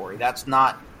this story. That's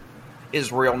not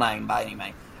his real name by any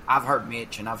means. I've heard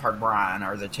Mitch and I've heard Brian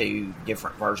are the two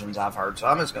different versions I've heard, so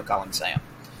I'm just going to call him Sam.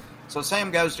 So Sam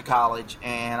goes to college,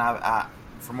 and I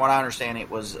from what I understand, it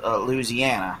was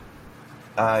Louisiana,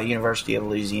 University of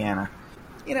Louisiana.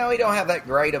 You know, he don't have that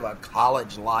great of a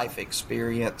college life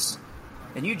experience,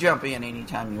 and you jump in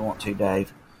anytime you want to,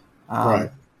 Dave.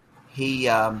 Right. He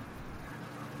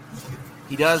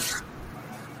does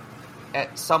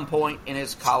at some point in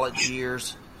his college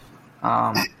years.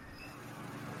 He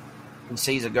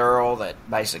sees a girl that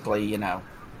basically, you know,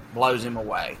 blows him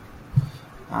away.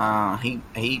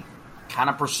 He kind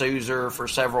of pursues her for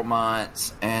several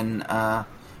months, and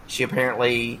she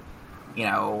apparently, you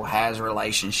know, has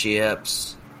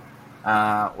relationships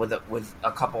with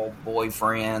a couple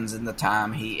boyfriends in the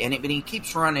time but he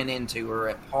keeps running into her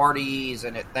at parties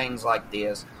and at things like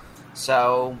this.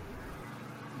 So,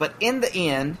 but in the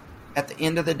end, at the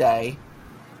end of the day,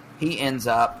 he ends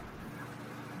up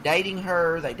dating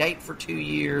her. They date for 2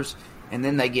 years, and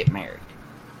then they get married.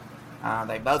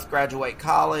 They both graduate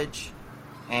college,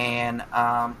 and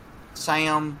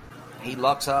Sam, he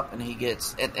looks up and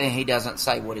he doesn't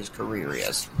say what his career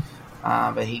is,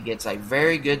 but he gets a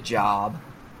very good job,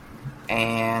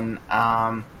 and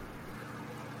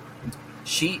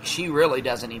she really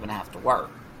doesn't even have to work.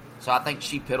 So I think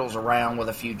she piddles around with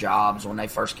a few jobs when they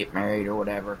first get married or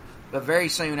whatever. But very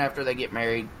soon after they get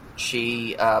married,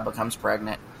 she becomes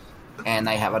pregnant, and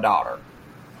they have a daughter.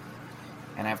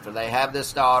 And after they have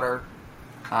this daughter,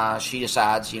 she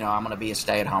decides, you know, I'm going to be a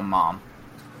stay-at-home mom.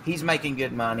 He's making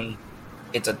good money.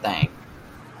 It's a thing.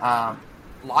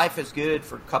 Life is good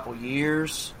for a couple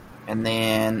years, and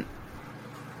then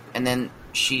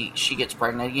she gets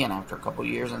pregnant again after a couple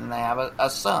years, and then they have a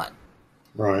son.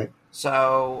 Right.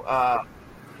 So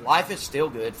life is still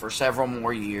good for several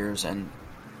more years, and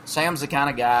Sam's the kind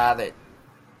of guy that,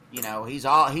 you know, he's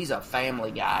a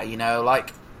family guy. You know,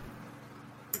 like,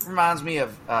 it reminds me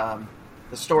of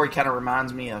the story. Kind of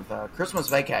reminds me of Christmas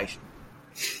Vacation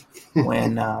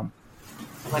when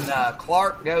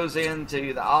Clark goes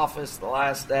into the office the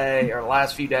last day or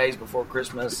last few days before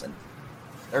Christmas, and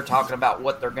they're talking about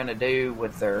what they're going to do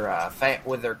with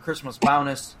their Christmas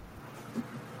bonus.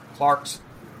 Clark's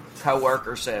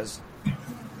coworker says,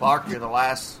 "Clark, you're the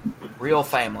last real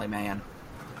family man."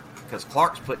 because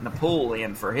Clark's putting a pool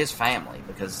in for his family,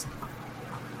 because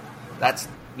that's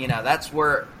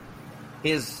where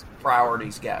his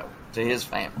priorities go, to his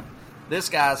family. This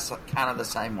guy's kind of the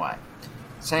same way.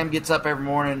 Sam gets up every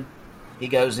morning. He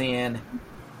goes in.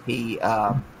 He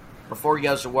before he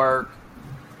goes to work,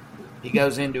 he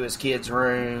goes into his kids'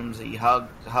 rooms. He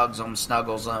hugs them,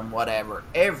 snuggles them, whatever.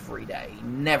 Every day. He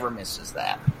never misses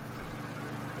that.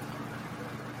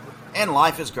 And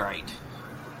life is great.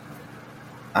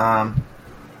 One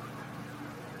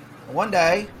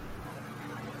day,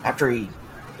 after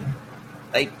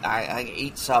I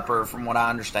eat supper, from what I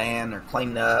understand, they're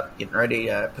cleaning up, getting ready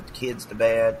to put the kids to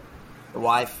bed. The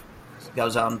wife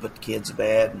goes on and put the kids to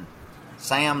bed, and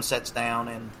Sam sits down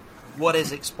in what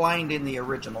is explained in the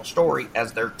original story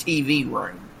as their TV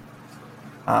room.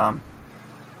 To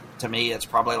me, it's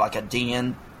probably like a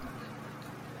den.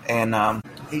 And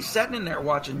he's sitting in there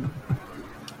watching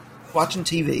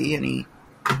TV, and he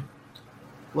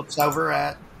looks over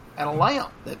at a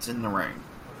lamp that's in the room.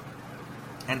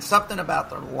 And something about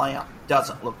the lamp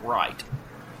doesn't look right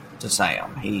to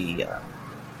Sam. He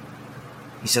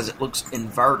says it looks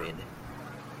inverted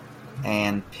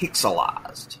and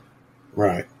pixelized.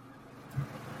 Right.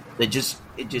 It just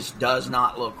does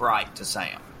not look right to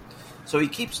Sam. So he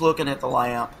keeps looking at the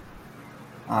lamp.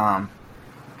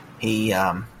 He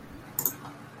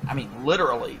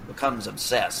literally becomes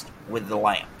obsessed with the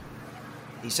lamp.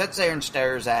 He sits there and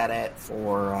stares at it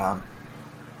for...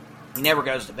 he never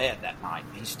goes to bed that night.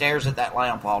 He stares at that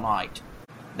lamp all night.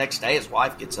 Next day, his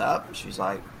wife gets up. She's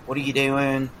like, "What are you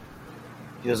doing?"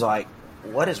 He was like,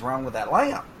 "What is wrong with that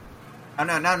lamp?" Oh,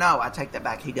 no, I take that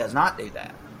back. He does not do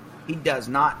that. He does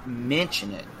not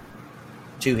mention it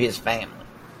to his family.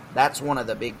 That's one of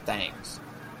the big things.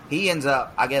 He ends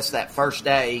up, I guess that first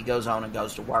day, he goes on and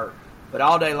goes to work. But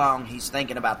all day long, he's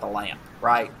thinking about the lamp,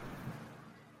 right?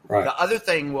 Right. The other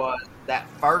thing was that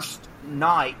first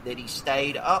night that he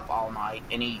stayed up all night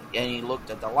and he looked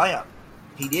at the lamp,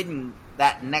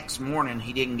 that next morning,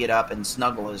 he didn't get up and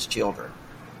snuggle his children.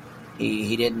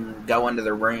 He didn't go into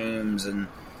their rooms and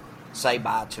say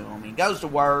bye to them. He goes to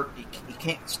work. He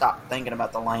can't stop thinking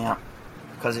about the lamp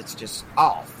because it's just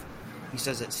off. He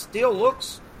says it still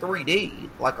looks 3D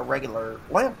like a regular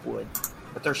lamp would,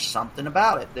 but there's something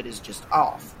about it that is just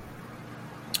off.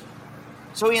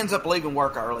 So he ends up leaving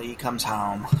work early. He comes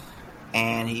home,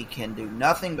 and he can do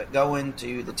nothing but go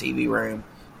into the TV room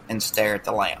and stare at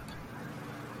the lamp.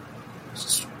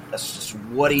 That's just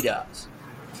what he does.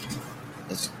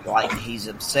 It's like he's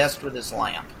obsessed with this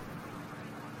lamp.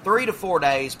 3 to 4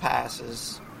 days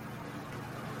passes.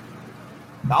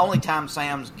 The only time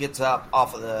Sam gets up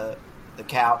off of the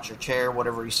couch or chair,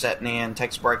 whatever he's sitting in,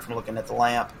 takes a break from looking at the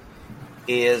lamp,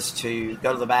 is to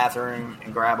go to the bathroom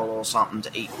and grab a little something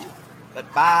to eat.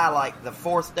 But by like the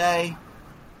 4th day,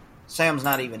 Sam's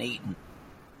not even eating.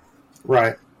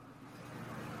 Right.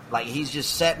 Like he's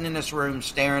just sitting in this room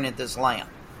staring at this lamp.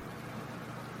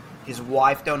 His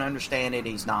wife don't understand it.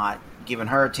 He's not giving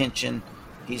her attention.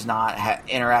 He's not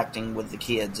interacting with the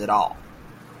kids at all.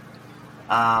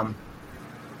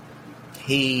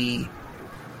 She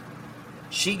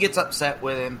gets upset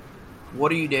with him.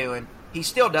 What are you doing? He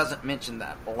still doesn't mention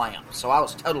that lamp. So I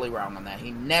was totally wrong on that.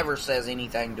 He never says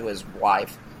anything to his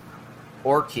wife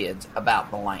or kids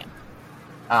about the lamp.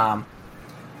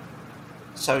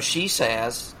 So she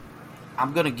says,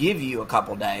 "I'm going to give you a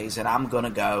couple days, and I'm going to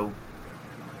go.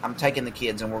 I'm taking the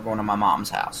kids, and we're going to my mom's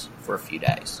house for a few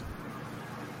days."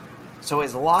 So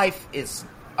his life is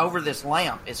over this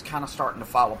lamp is kind of starting to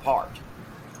fall apart.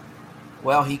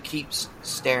 Well, he keeps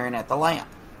staring at the lamp.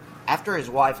 After his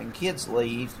wife and kids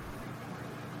leave,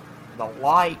 the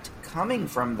light coming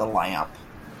from the lamp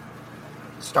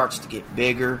starts to get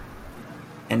bigger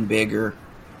and bigger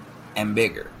and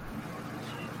bigger.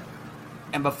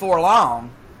 And before long,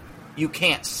 you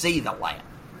can't see the lamp.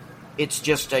 It's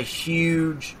just a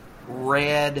huge,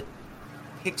 red,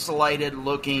 pixelated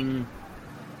looking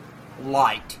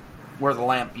light where the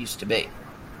lamp used to be.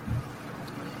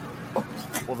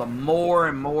 Well, the more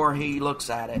and more he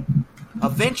looks at it,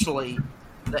 eventually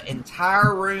the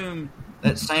entire room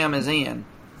that Sam is in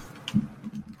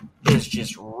is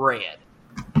just red.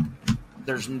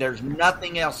 There's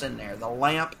nothing else in there. The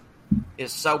lamp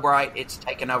is so bright it's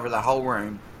taken over the whole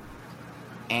room.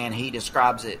 And he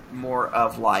describes it more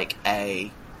of like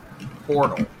a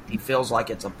portal. He feels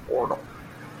like it's a portal.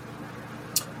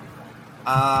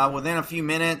 Within a few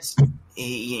minutes,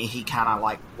 he kind of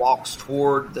like walks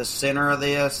toward the center of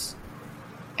this,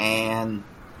 and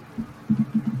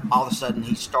all of a sudden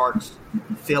he starts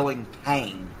feeling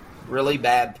pain, really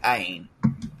bad pain.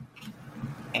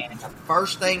 And the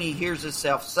first thing he hears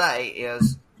himself say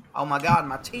is, oh my God,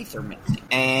 my teeth are missing.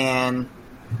 And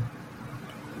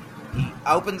he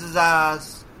opens his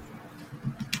eyes,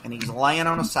 and he's laying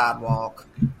on a sidewalk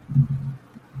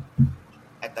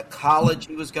at the college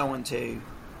he was going to,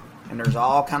 and there's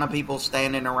all kind of people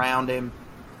standing around him,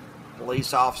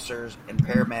 police officers and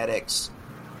paramedics,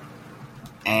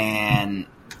 and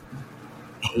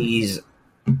he's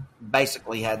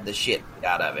basically had the shit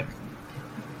out of him.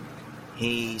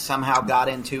 He somehow got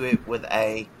into it with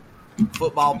a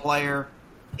football player.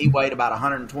 He weighed about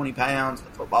 120 pounds. The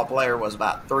football player was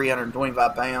about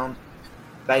 325 pounds.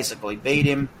 Basically beat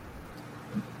him.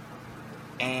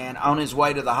 And on his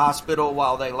way to the hospital,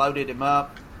 while they loaded him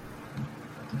up,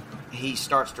 he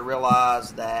starts to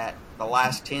realize that the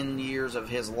last 10 years of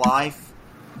his life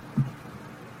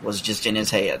was just in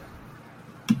his head.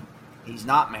 He's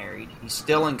not married. He's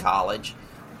still in college.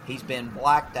 He's been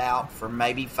blacked out for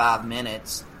maybe 5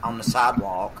 minutes on the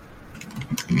sidewalk,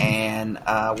 and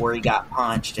where he got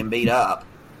punched and beat up.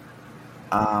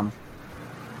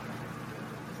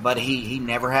 But he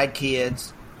never had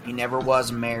kids. He never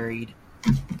was married.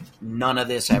 None of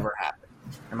this ever happened.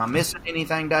 Am I missing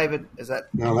anything, David? Is that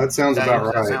no? That sounds David, about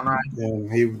right. Does that sound right?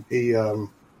 And he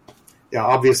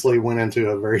obviously went into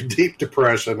a very deep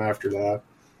depression after that.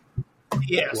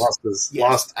 Yes.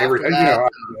 Lost everything.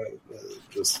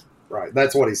 Just right.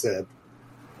 That's what he said.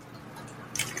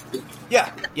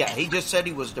 Yeah. He just said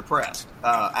he was depressed.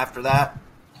 After that,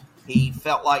 he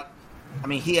felt like,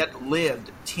 he had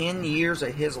lived 10 years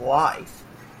of his life,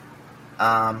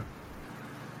 and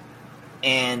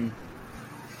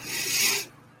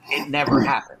it never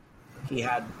happened. He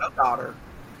had no daughter,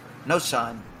 no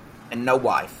son, and no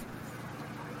wife.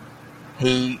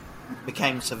 He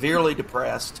became severely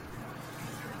depressed.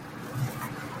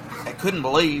 I couldn't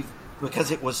believe,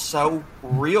 because it was so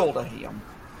real to him.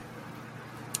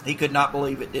 He could not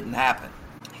believe it didn't happen.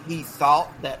 He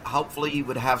thought that hopefully he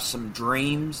would have some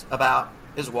dreams about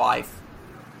his wife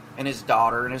and his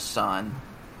daughter and his son.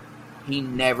 He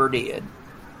never did.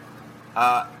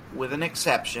 With an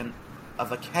exception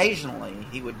of occasionally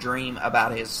he would dream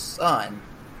about his son.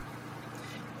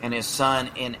 And his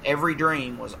son in every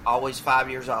dream was always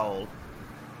 5 years old.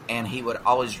 And he would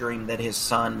always dream that his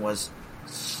son was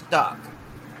stuck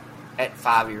at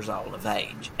 5 years old of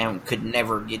age and could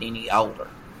never get any older.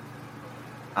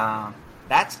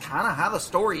 That's kind of how the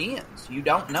story ends. You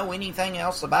don't know anything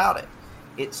else about it.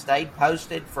 It stayed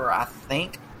posted for, I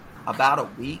think, about a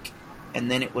week,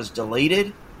 and then it was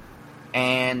deleted.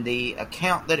 And the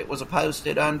account that it was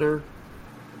posted under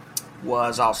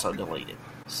was also deleted.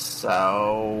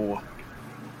 So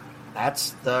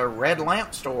that's the Red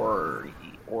Lamp story,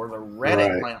 or the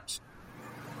Reddit Lamp story,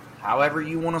 however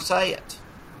you want to say it.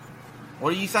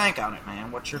 What do you think on it,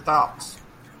 man? What's your thoughts?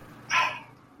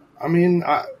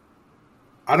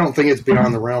 I don't think it's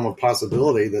beyond the realm of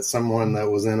possibility that someone that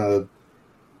was in a,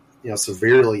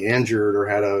 severely injured or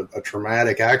had a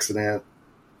traumatic accident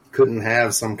couldn't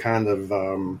have some kind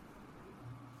of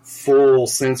full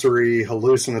sensory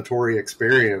hallucinatory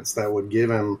experience that would give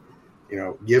them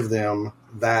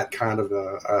that kind of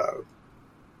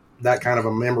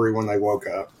a memory when they woke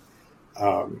up.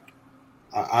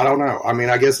 I don't know.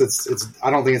 I guess it's. I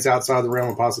don't think it's outside the realm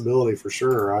of possibility for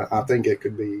sure. I think it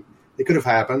could have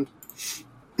happened.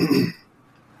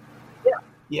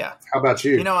 Yeah. How about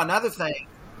you? Another thing.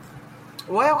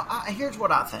 Well, here's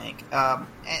what I think, and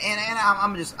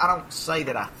I don't say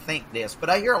that I think this, but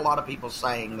I hear a lot of people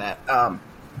saying that. I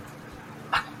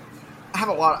have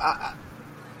a lot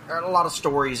of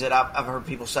stories that I've heard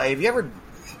people say. Has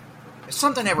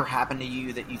something ever happened to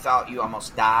you that you thought you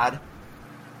almost died?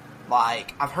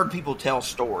 Like, I've heard people tell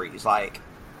stories like,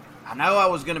 I know I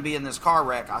was going to be in this car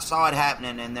wreck. I saw it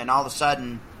happening, and then all of a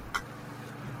sudden,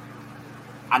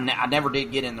 I never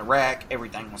did get in the wreck.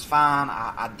 Everything was fine.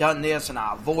 I done this, and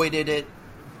I avoided it.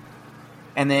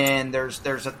 And then there's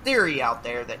a theory out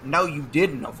there that, no, you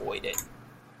didn't avoid it.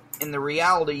 In the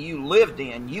reality you lived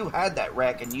in, you had that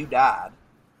wreck, and you died.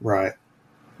 Right.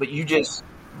 But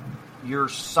your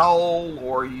soul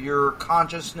or your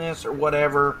consciousness or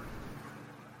whatever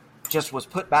just was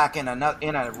put back in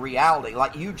a reality.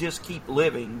 Like, you just keep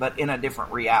living, but in a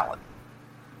different reality.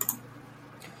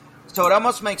 So it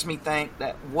almost makes me think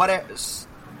that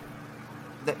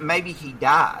that maybe he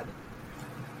died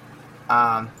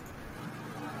after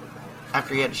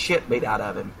he had shit beat out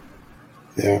of him.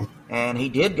 Yeah. And he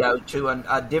did go to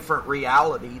a different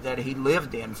reality that he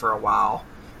lived in for a while.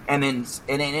 And then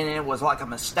it was like a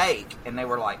mistake. And they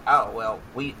were like, oh, well,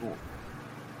 I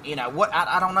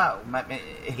don't know.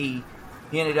 He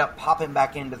ended up popping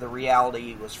back into the reality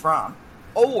he was from.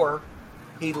 Or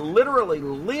he literally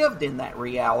lived in that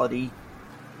reality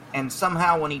And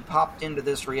somehow when he popped into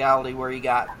this reality where he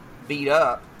got beat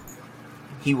up,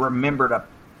 he remembered a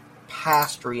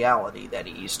past reality that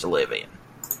he used to live in.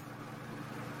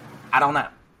 I don't know.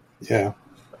 Yeah.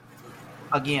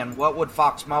 Again, what would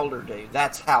Fox Mulder do?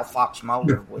 That's how Fox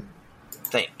Mulder would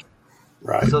think.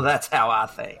 Right. So that's how I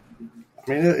think.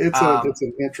 I mean,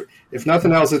 if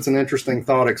nothing else, it's an interesting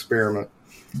thought experiment.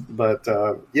 But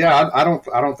I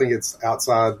don't think it's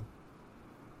outside,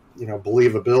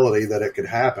 believability that it could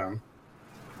happen.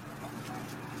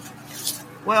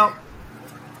 Well,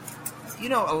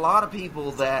 a lot of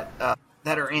people that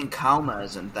are in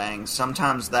comas and things,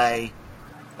 sometimes they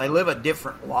live a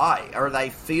different life, or they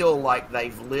feel like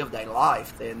they've lived a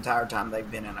life the entire time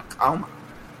they've been in a coma.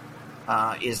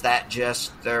 Is that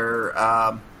just their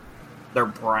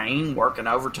brain working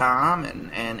overtime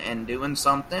and doing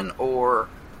something? Or,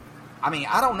 I mean,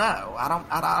 I don't know.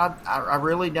 I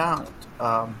really don't.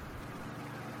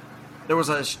 There was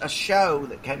a show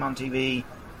that came on TV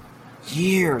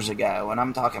years ago, and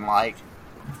I'm talking like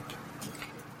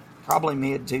probably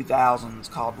mid-2000s,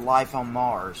 called Life on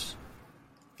Mars.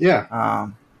 Yeah.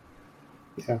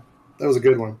 Yeah, that was a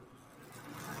good one.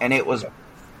 And it was,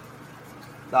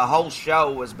 the whole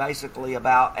show was basically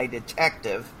about a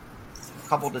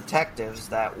couple detectives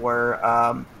that were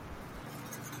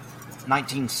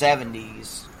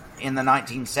 1970s, in the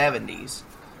 1970s.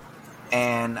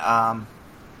 And,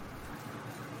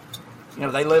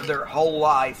 they lived their whole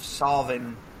life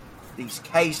solving these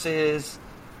cases.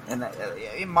 And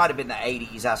it might have been the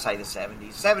 80s, I say the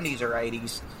 70s. 70s or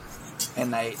 80s.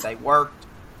 And they worked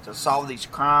to solve these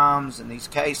crimes and these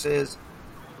cases.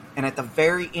 And at the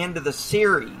very end of the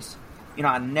series,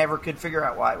 I never could figure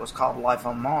out why it was called Life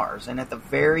on Mars. And at the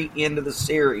very end of the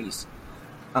series,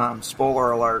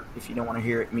 spoiler alert, if you don't want to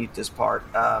hear it, mute this part.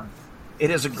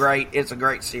 It's a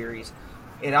great series.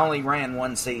 It only ran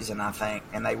one season, I think,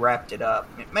 and they wrapped it up.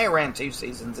 It may have ran 2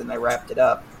 seasons, and they wrapped it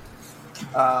up.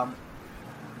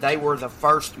 They were the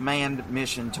first manned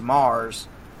mission to Mars,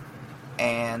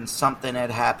 and something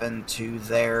had happened to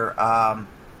their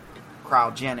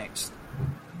cryogenics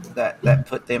that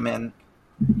put them in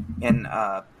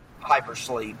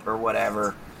hypersleep or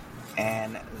whatever,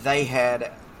 and they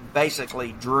had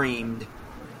basically dreamed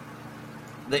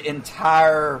the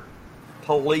entire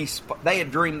they had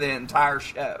dreamed the entire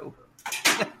show,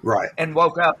 right? And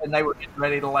woke up and they were getting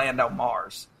ready to land on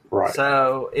Mars, right?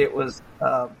 So it was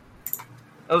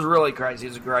really crazy. It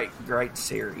was a great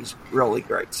series, really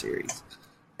great series.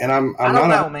 And I don't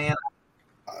know, man.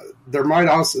 That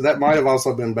might have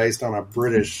also been based on a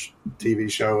British TV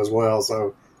show as well.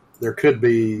 So there could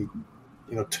be,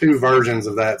 2 versions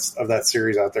of that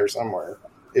series out there somewhere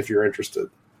if you're interested.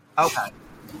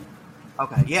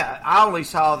 Okay, yeah. I only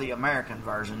saw the American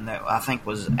version that I think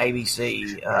was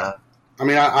ABC.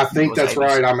 I think that's ABC.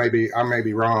 right. I may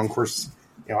be wrong. Of course,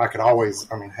 I could always.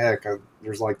 Heck,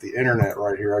 there's like the internet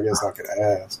right here. I guess I could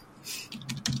ask.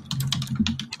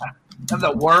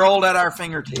 The world at our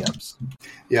fingertips.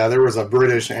 Yeah, there was a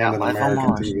British and an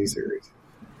American TV series.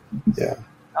 Yeah.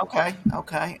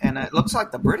 Okay. And it looks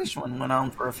like the British one went on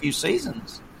for a few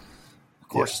seasons. Of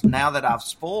course, now that I've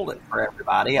spoiled it for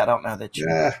everybody, I don't know that you...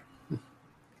 Yeah.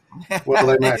 Well,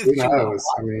 who knows?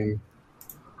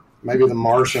 Maybe the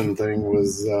Martian thing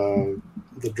was the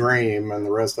dream and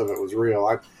the rest of it was real.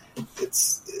 I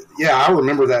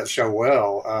remember that show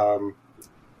well.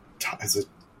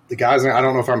 The guy's name, I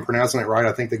don't know if I'm pronouncing it right.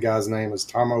 I think the guy's name is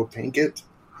Tomo Pinkett.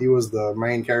 He was the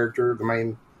main character, the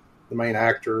main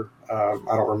actor. I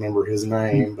don't remember his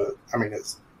name, but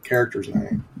his character's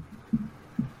name.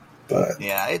 But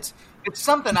yeah, it's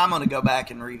something I'm going to go back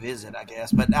and revisit, I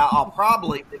guess. But I'll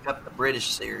probably pick up the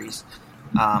British series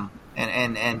and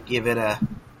give it a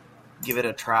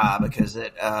try, because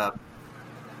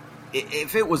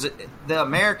if it was the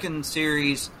American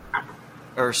series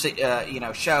or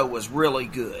show was really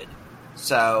good.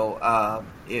 So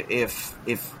if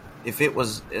it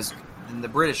was then the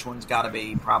British one's got to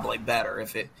be probably better.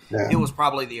 If it was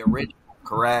probably the original,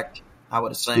 correct? I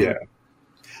would assume. Yeah.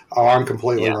 Oh, I'm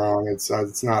completely wrong. It's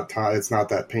not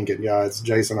that Pinkett guy. It's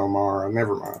Jason O'Mara.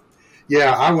 Never mind.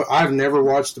 Yeah, I've never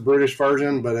watched the British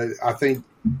version, but I think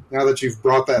now that you've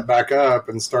brought that back up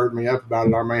and stirred me up about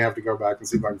it, I may have to go back and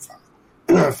see if I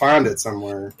can find it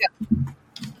somewhere. Yeah.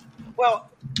 Well,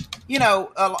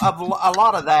 a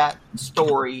lot of that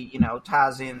story,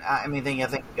 ties in. I think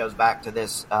it goes back to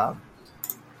this, the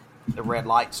red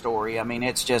light story.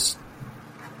 It's just,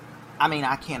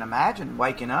 I can't imagine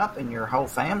waking up and your whole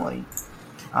family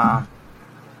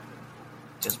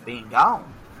just being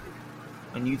gone.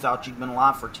 And you thought you'd been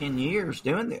alive for 10 years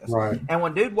doing this. Right. And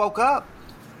when dude woke up,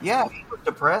 Yeah, he was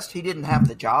depressed. He didn't have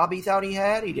the job he thought he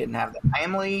had. He didn't have the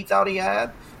family he thought he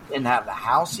had. Didn't have the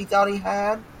house he thought he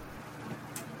had.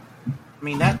 I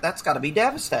mean, that's got to be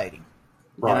devastating.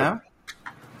 Right. You know?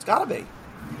 It's got to be.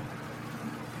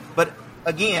 But,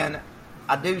 again,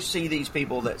 I do see these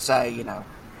people that say, you know,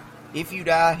 if you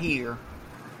die here,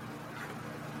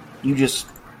 you just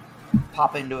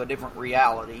pop into a different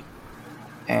reality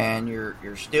and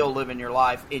you're still living your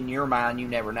life. In your mind, you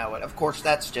never know it. Of course,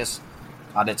 that's just...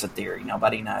 it's a theory.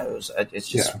 Nobody knows. It's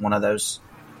just one of those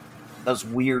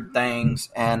weird things.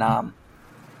 And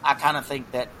I kind of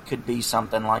think that could be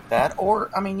something like that. Or,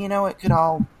 I mean, you know, it could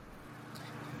all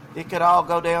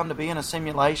go down to being a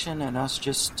simulation and us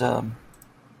just, that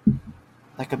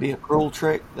could be a cruel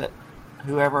trick that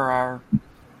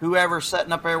whoever's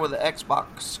sitting up there with the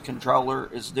Xbox controller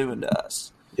is doing to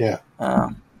us. Yeah.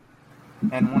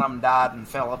 And one of them died and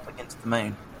fell up against the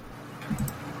moon.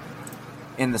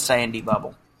 In the sandy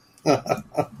bubble.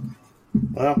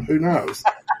 Well, who knows?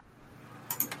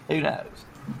 Who knows?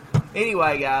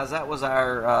 Anyway, guys, that was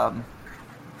our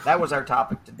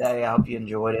topic today. I hope you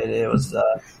enjoyed it. It was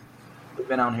we've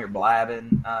been on here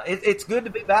blabbing. It's good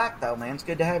to be back, though, man. It's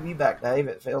good to have you back, Dave.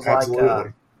 It feels like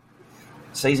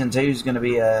season 2 is going to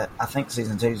be I think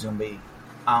season 2 is going to be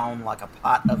on like a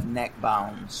pot of neck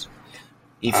bones,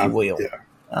 if you will.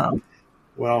 Yeah.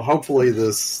 Well, hopefully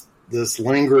this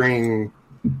lingering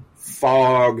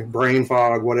brain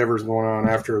fog, whatever's going on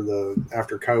after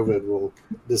COVID will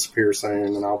disappear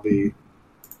soon, and I'll be a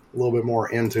little bit more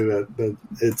into it. But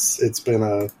it's been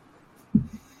an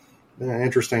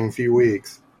interesting few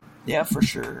weeks. Yeah, for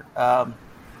sure. Well,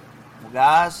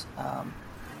 guys,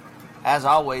 as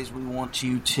always, we want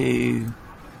you to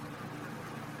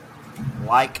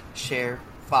like, share,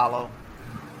 follow.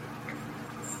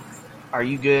 Are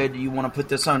you good? You want to put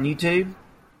this on YouTube?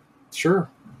 Sure.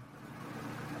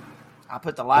 I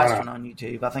put the last one on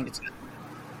YouTube. I think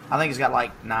it's got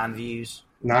like 9 views.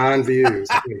 9 views.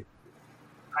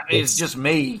 It's just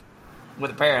me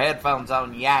with a pair of headphones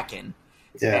on yakking.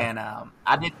 Yeah. And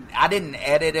I didn't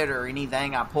edit it or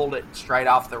anything. I pulled it straight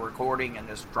off the recording and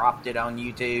just dropped it on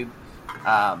YouTube.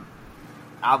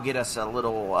 I'll get us a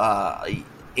little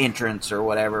entrance or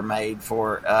whatever made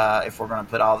for if we're going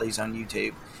to put all these on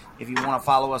YouTube. If you want to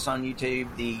follow us on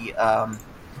YouTube, the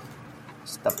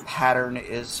Pattern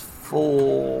is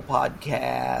Full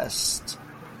podcast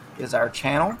is our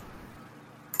channel,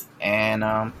 and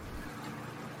I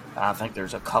think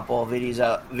there's a couple of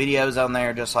videos on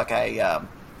there, just like a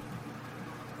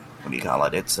what do you call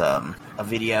it? It's a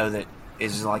video that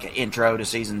is like an intro to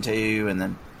season 2, and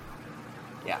then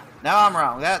no, I'm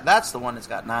wrong. That's the one that's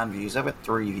got 9 views. I've got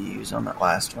 3 views on that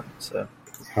last one. So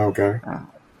okay,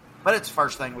 but it's the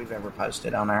first thing we've ever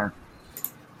posted on our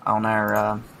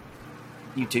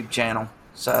YouTube channel.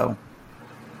 So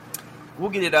we'll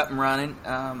get it up and running.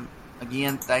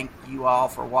 Again, thank you all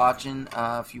for watching.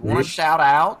 If you want to shout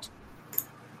out,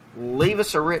 leave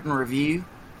us a written review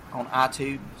on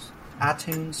iTunes,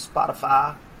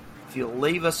 Spotify. If you'll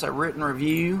leave us a written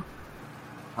review,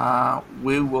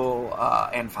 we will,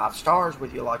 and 5 stars,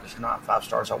 whether you like us or not. 5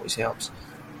 stars always helps.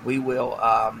 We will,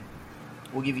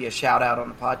 we'll give you a shout out on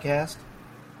the podcast.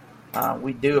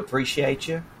 We do appreciate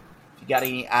you. If you got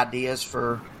any ideas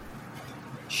for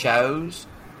shows,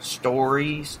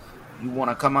 stories, you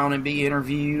want to come on and be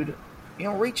interviewed,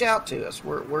 reach out to us.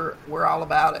 We're all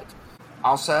about it.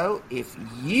 Also, if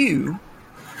you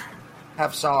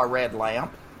have saw a red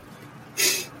lamp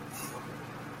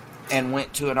and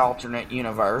went to an alternate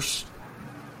universe,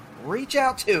 reach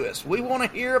out to us. We want to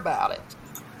hear about it.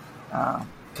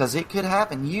 Because it could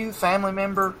happen. You, family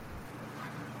member,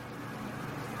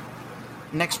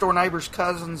 next door neighbor's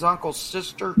cousin's uncle's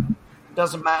sister,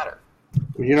 doesn't matter.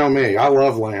 You know me. I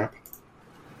love lamp.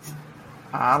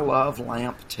 I love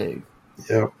lamp too.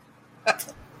 Yep.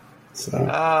 So.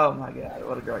 Oh my God,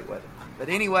 what a great weather. But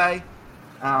anyway,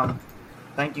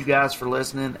 thank you guys for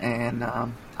listening, and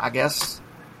I guess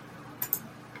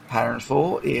Pattern's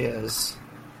Full is...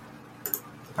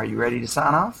 Are you ready to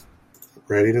sign off?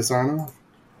 Ready to sign off.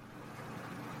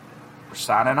 We're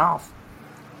signing off.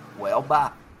 Well,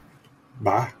 bye.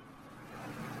 Bye.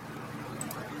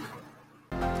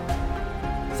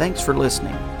 Thanks for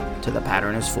listening to The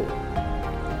Pattern is Full,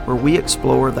 where we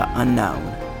explore the unknown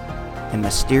and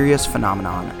mysterious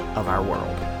phenomenon of our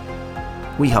world.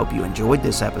 We hope you enjoyed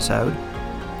this episode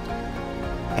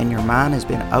and your mind has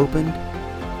been opened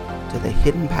to the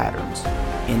hidden patterns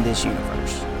in this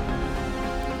universe.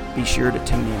 Be sure to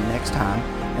tune in next time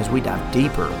as we dive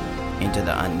deeper into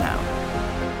the unknown.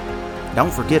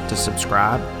 Don't forget to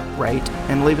subscribe, rate,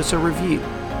 and leave us a review.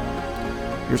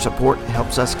 Your support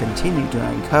helps us continue to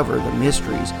uncover the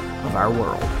mysteries of our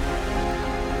world.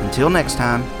 Until next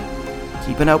time,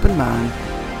 keep an open mind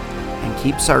and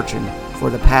keep searching for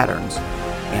the patterns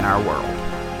in our world.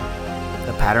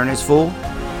 The Pattern is Full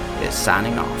is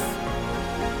signing off.